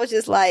 and I was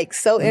just like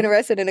so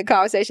interested in the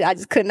conversation. I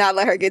just could not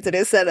let her get to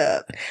this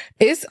setup.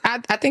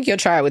 I think your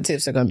trial with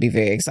tips are going to be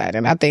very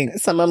exciting. I think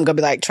some of them going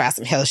to be like, try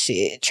some health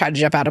shit, try to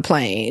jump out a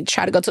plane,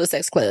 try to go to a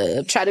sex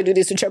club, try to do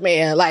this with your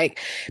man. Like,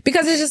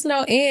 because there's just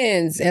no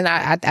ends. And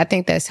I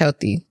think that's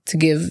healthy, to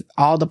give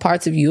all the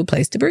parts of you a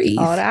place to breathe.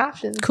 All the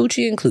options.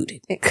 Coochie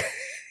included.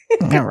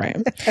 All right.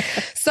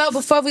 So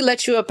before we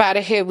let you up out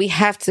of here, we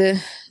have to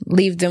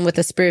leave them with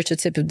a spiritual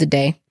tip of the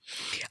day.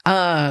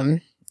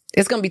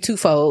 It's going to be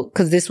twofold,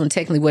 because this one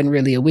technically wasn't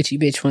really a witchy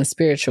bitch one,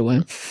 spiritual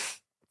one.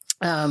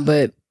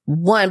 But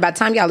one, by the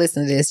time y'all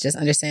listen to this, just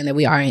understand that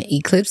we are in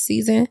eclipse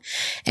season,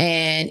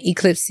 and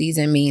eclipse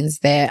season means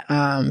that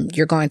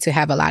you're going to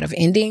have a lot of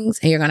endings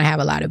and you're going to have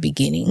a lot of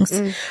beginnings.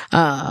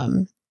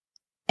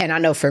 And I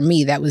know for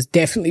me, that was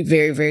definitely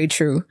very, very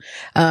true.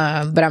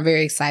 But I'm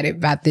very excited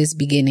about this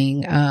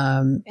beginning.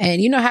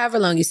 And however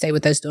long you stay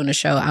with us doing the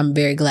show, I'm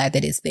very glad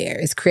that it's there.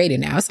 It's created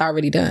now. It's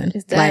already done.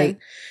 It's done. Like,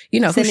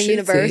 it's in the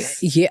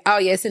universe. Yeah. Oh,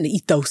 yeah. It's in the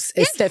ethos.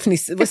 It's Stephanie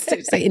was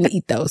say in the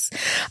ethos.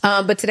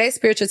 But today's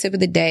spiritual tip of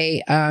the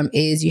day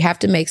is you have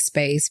to make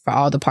space for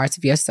all the parts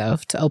of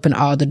yourself to open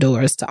all the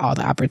doors to all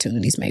the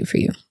opportunities made for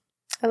you.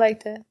 I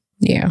like that.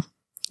 Yeah.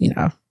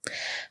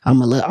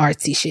 I'm a little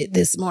artsy shit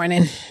this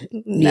morning.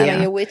 Not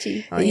on your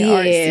witchy. On your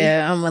artsy.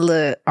 Yeah, I'm a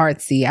little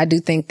artsy. I do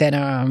think that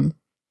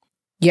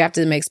you have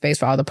to make space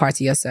for all the parts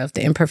of yourself,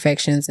 the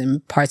imperfections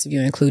and parts of you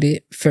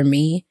included. For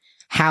me,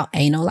 how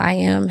anal I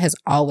am has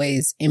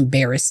always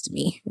embarrassed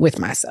me with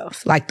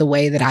myself. Like the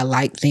way that I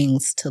like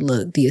things to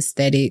look, the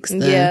aesthetics,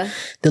 the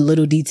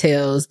little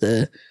details,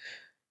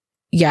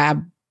 I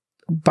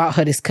bought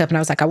her this cup and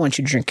I was like, I want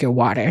you to drink your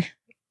water.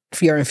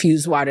 For your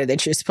infused water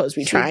that you're supposed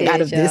to be trying out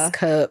of this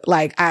cup.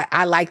 Like,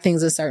 I like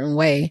things a certain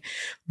way,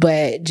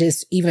 but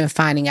just even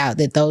finding out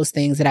that those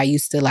things that I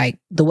used to like,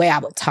 the way I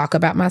would talk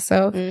about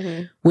myself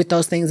with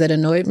those things that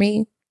annoyed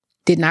me,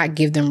 did not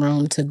give them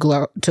room to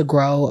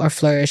grow or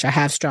flourish or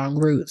have strong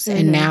roots.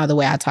 And now the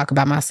way I talk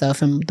about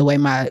myself and the way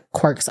my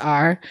quirks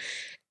are,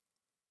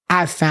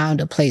 I've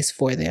found a place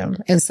for them.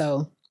 And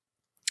so,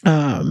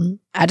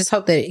 I just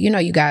hope that,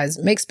 you guys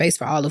make space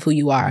for all of who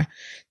you are.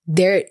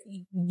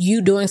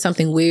 You doing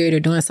something weird or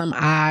doing something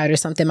odd or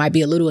something might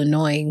be a little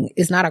annoying.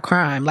 It's not a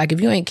crime. Like, if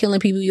you ain't killing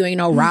people, you ain't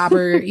no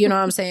robber, you know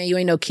what I'm saying? You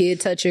ain't no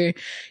kid toucher.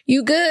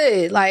 You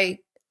good.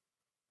 Like,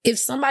 if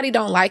somebody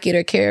don't like it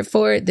or care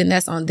for it, then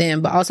that's on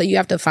them. But also you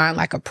have to find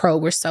like a pro.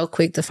 We're so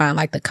quick to find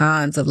like the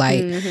cons of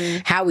like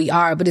how we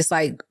are. But it's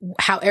like,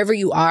 however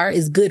you are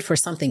is good for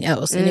something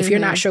else. And if you're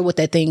not sure what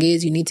that thing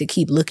is, you need to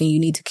keep looking. You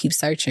need to keep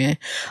searching.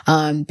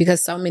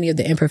 Because so many of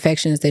the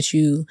imperfections that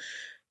you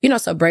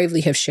so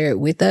bravely have shared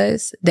with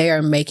us, they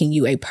are making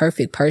you a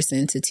perfect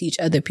person to teach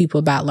other people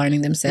about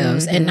learning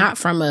themselves. And not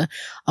from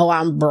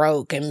I'm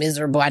broke and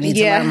miserable, I need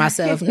to learn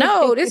myself.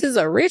 No, this is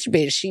a rich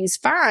bitch. She's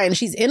fine.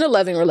 She's in a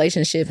loving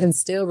relationship and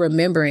still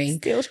remembering.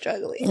 Still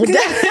struggling.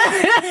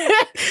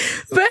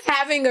 But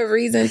having a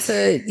reason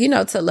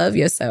to, to love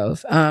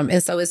yourself.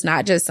 And so it's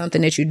not just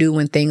something that you do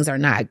when things are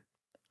not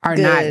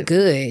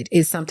good.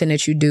 It's something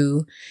that you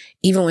do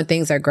even when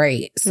things are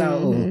great.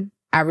 So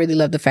I really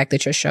love the fact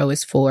that your show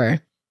is for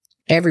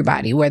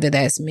everybody, whether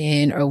that's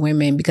men or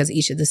women, because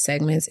each of the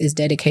segments is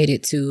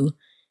dedicated to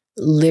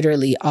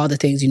literally all the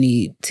things you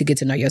need to get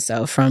to know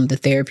yourself, from the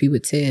therapy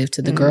with Tiff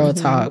to the girl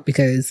talk,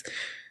 because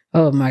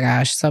oh my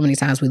gosh, so many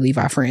times we leave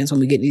our friends when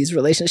we get in these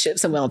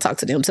relationships and we don't talk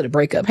to them till the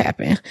breakup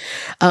happen.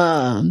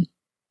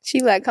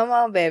 She like, come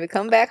on, baby,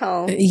 come back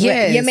home.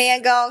 Yes. Your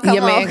man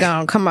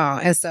gone, come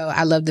on. And so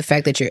I love the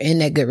fact that you're in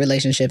that good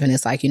relationship and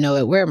it's like, you know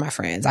what, where are my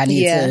friends? I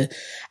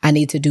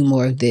need to do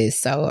more of this.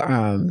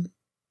 So,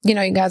 you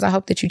guys, I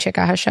hope that you check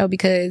out her show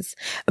because,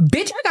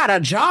 bitch, I got a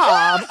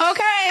job,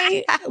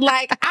 okay?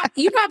 Like, I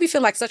be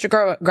feeling like such a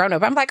grown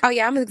up. I'm like, oh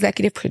yeah, I'm an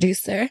executive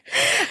producer.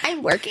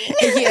 I'm working.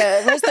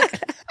 Yeah,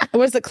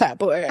 where's the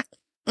clapboard?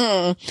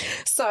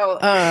 So,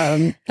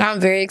 I'm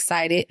very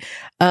excited.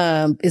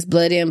 It's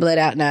blood in, blood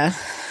out now.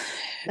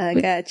 I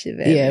got you,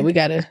 baby. Yeah,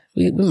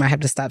 we might have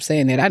to stop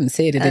saying that. I didn't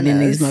say it, and then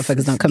these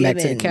motherfuckers don't come back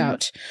to the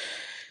couch.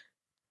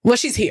 Well,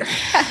 she's here.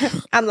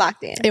 I'm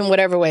locked in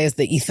whatever ways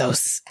the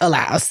ethos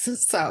allows.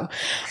 So,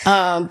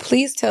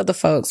 please tell the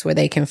folks where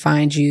they can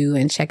find you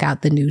and check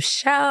out the new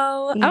show.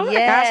 Oh my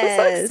gosh, I'm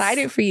so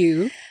excited for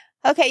you.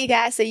 Okay, you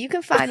guys. So you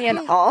can find me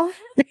on all.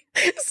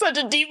 Such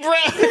a deep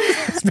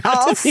breath.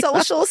 All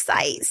social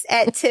sites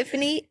at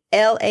Tiffany,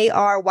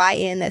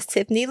 Laryn. That's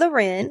Tiffany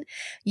Loren.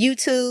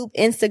 YouTube,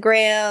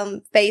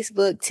 Instagram,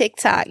 Facebook,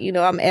 TikTok. You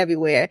know, I'm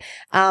everywhere.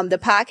 The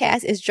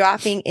podcast is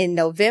dropping in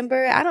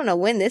November. I don't know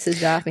when this is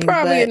dropping.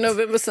 Probably in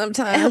November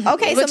sometime.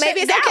 Okay, so maybe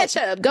it's out. Catch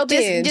up. Go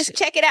binge. Just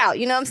check it out.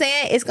 You know what I'm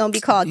saying? It's going to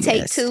be called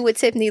Take Two with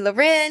Tiffany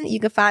Loren. You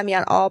can find me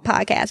on all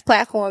podcast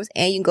platforms,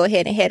 and you can go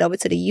ahead and head over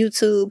to the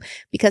YouTube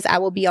because I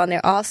will be on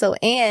there also.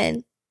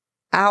 And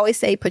I always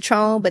say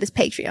Patron, but it's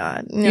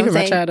Patreon. You know what I'm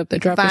saying? Child up there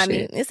dropping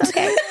shit. It's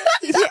okay.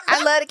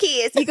 I love the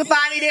kids. You can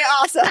find me there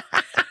also.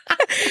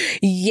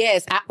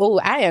 Yes.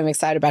 I am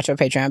excited about your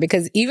Patreon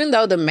because even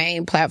though the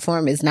main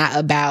platform is not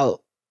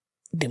about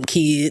them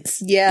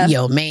kids,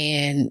 your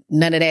man,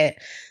 none of that,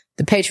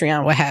 the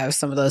Patreon will have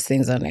some of those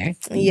things on there.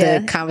 Yeah.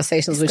 The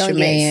conversations with your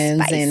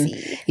mans and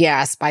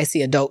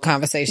spicy adult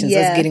conversations.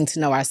 Us getting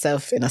to know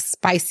ourselves in a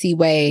spicy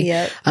way.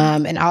 Yep.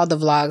 And all the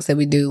vlogs that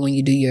we do when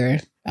you do your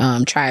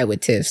Try It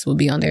with Tiffs will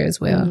be on there as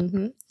well.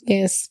 Mm-hmm.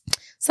 Yes.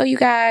 So you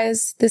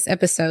guys, this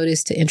episode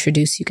is to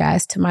introduce you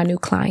guys to my new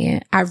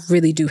client. I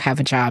really do have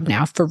a job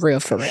now. For real.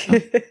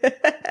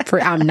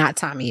 I'm not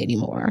Tommy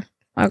anymore.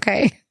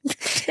 Okay.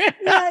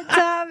 Not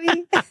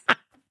Tommy.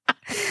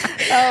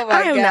 Oh my God.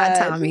 I am not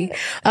Tommy.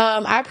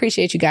 I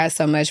appreciate you guys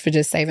so much for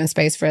just saving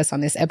space for us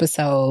on this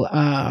episode.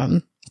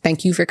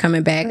 Thank you for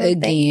coming back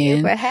again. Thank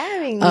you for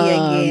having me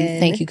again.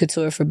 Thank you,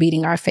 Couture, for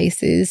beating our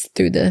faces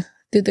through the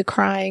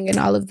crying and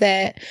all of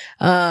that.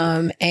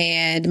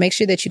 And make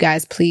sure that you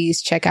guys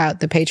please check out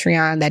the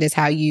Patreon. That is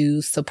how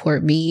you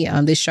support me.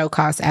 This show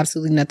costs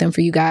absolutely nothing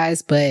for you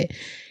guys, but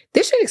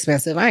this shit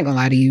expensive. I ain't gonna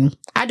lie to you.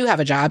 I do have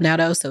a job now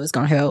though, so it's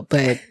gonna help.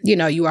 But you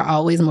know, you are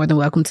always more than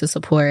welcome to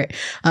support.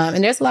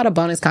 And there's a lot of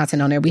bonus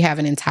content on there. We have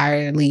an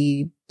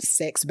entirely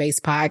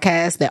sex-based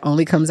podcast that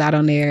only comes out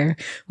on there.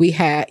 You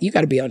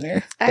got to be on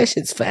there. That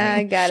shit's funny.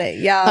 I got it,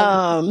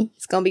 y'all.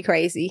 It's gonna be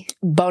crazy.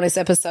 Bonus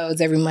episodes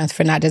every month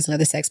for Not Just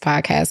Another Sex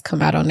Podcast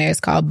come out on there. It's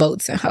called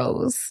Boats and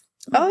Hoes.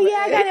 Oh yeah,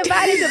 I got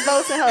invited to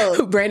Boats and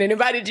Hoes. Brandon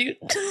invited you.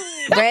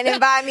 Brandon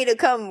invited me to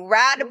come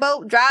ride the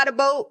boat, drive the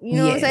boat. You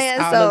know what I'm saying?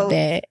 All of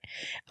that.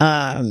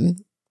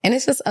 And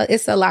it's just,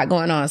 it's a lot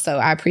going on. So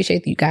I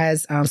appreciate you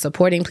guys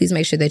supporting. Please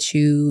make sure that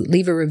you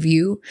leave a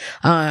review.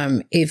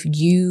 If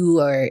you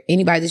or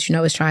anybody that you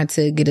know is trying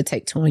to get a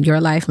take two on your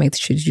life, make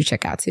sure that you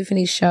check out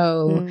Tiffany's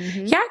show.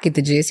 Mm-hmm. Y'all get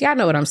the gist. Y'all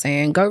know what I'm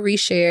saying. Go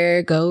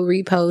reshare, go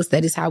repost.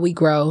 That is how we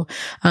grow.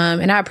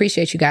 And I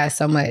appreciate you guys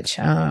so much.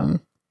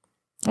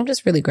 I'm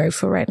just really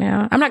grateful right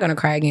now. I'm not going to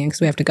cry again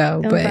because we have to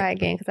go. Don't cry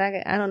again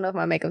because I don't know if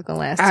my makeup's going to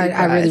last 2 hours.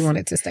 I really want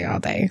it to stay all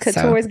day.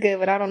 Couture is good,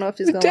 but I don't know if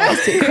it's going to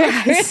last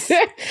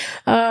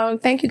 2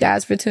 hours. Thank you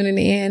guys for tuning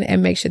in,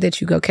 and make sure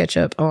that you go catch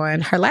up on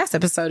her last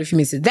episode if you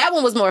missed it. That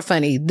one was more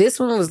funny. This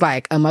one was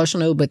like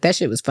emotional, but that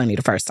shit was funny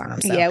the first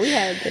time. So. Yeah, we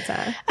had a good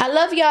time. I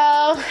love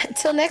y'all.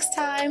 Till next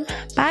time.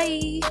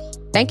 Bye.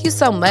 Thank you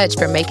so much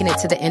for making it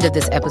to the end of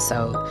this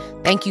episode.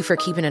 Thank you for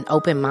keeping an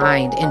open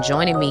mind and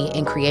joining me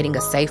in creating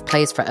a safe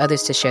place for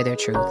others to share their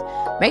truth.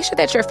 Make sure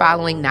that you're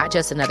following Not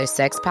Just Another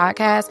Sex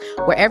Podcast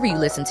wherever you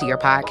listen to your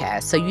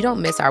podcast so you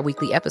don't miss our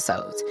weekly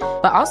episodes.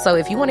 But also,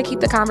 if you want to keep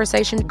the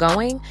conversation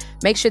going,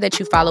 make sure that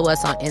you follow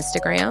us on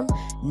Instagram,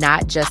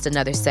 Not Just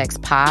Another Sex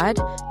Pod,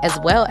 as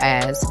well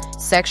as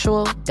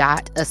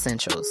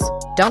sexual.essentials.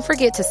 Don't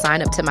forget to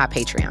sign up to my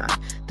Patreon.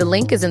 The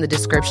link is in the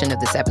description of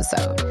this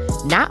episode.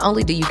 Not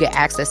only do you get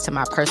access to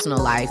my personal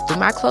life through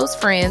my close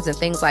friends and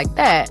things like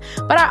that,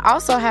 but I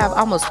also have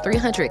almost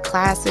 300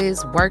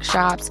 classes,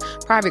 workshops,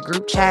 private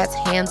group chats,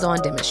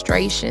 hands-on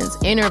demonstrations,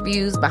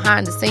 interviews,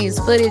 behind-the-scenes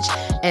footage,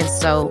 and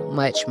so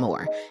much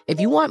more. If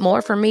you want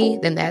more from me,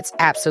 then that's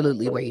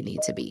absolutely where you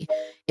need to be.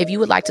 If you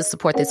would like to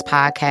support this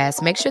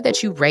podcast, make sure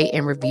that you rate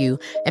and review,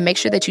 and make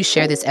sure that you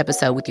share this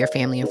episode with your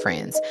family and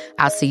friends.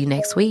 I'll see you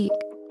next week.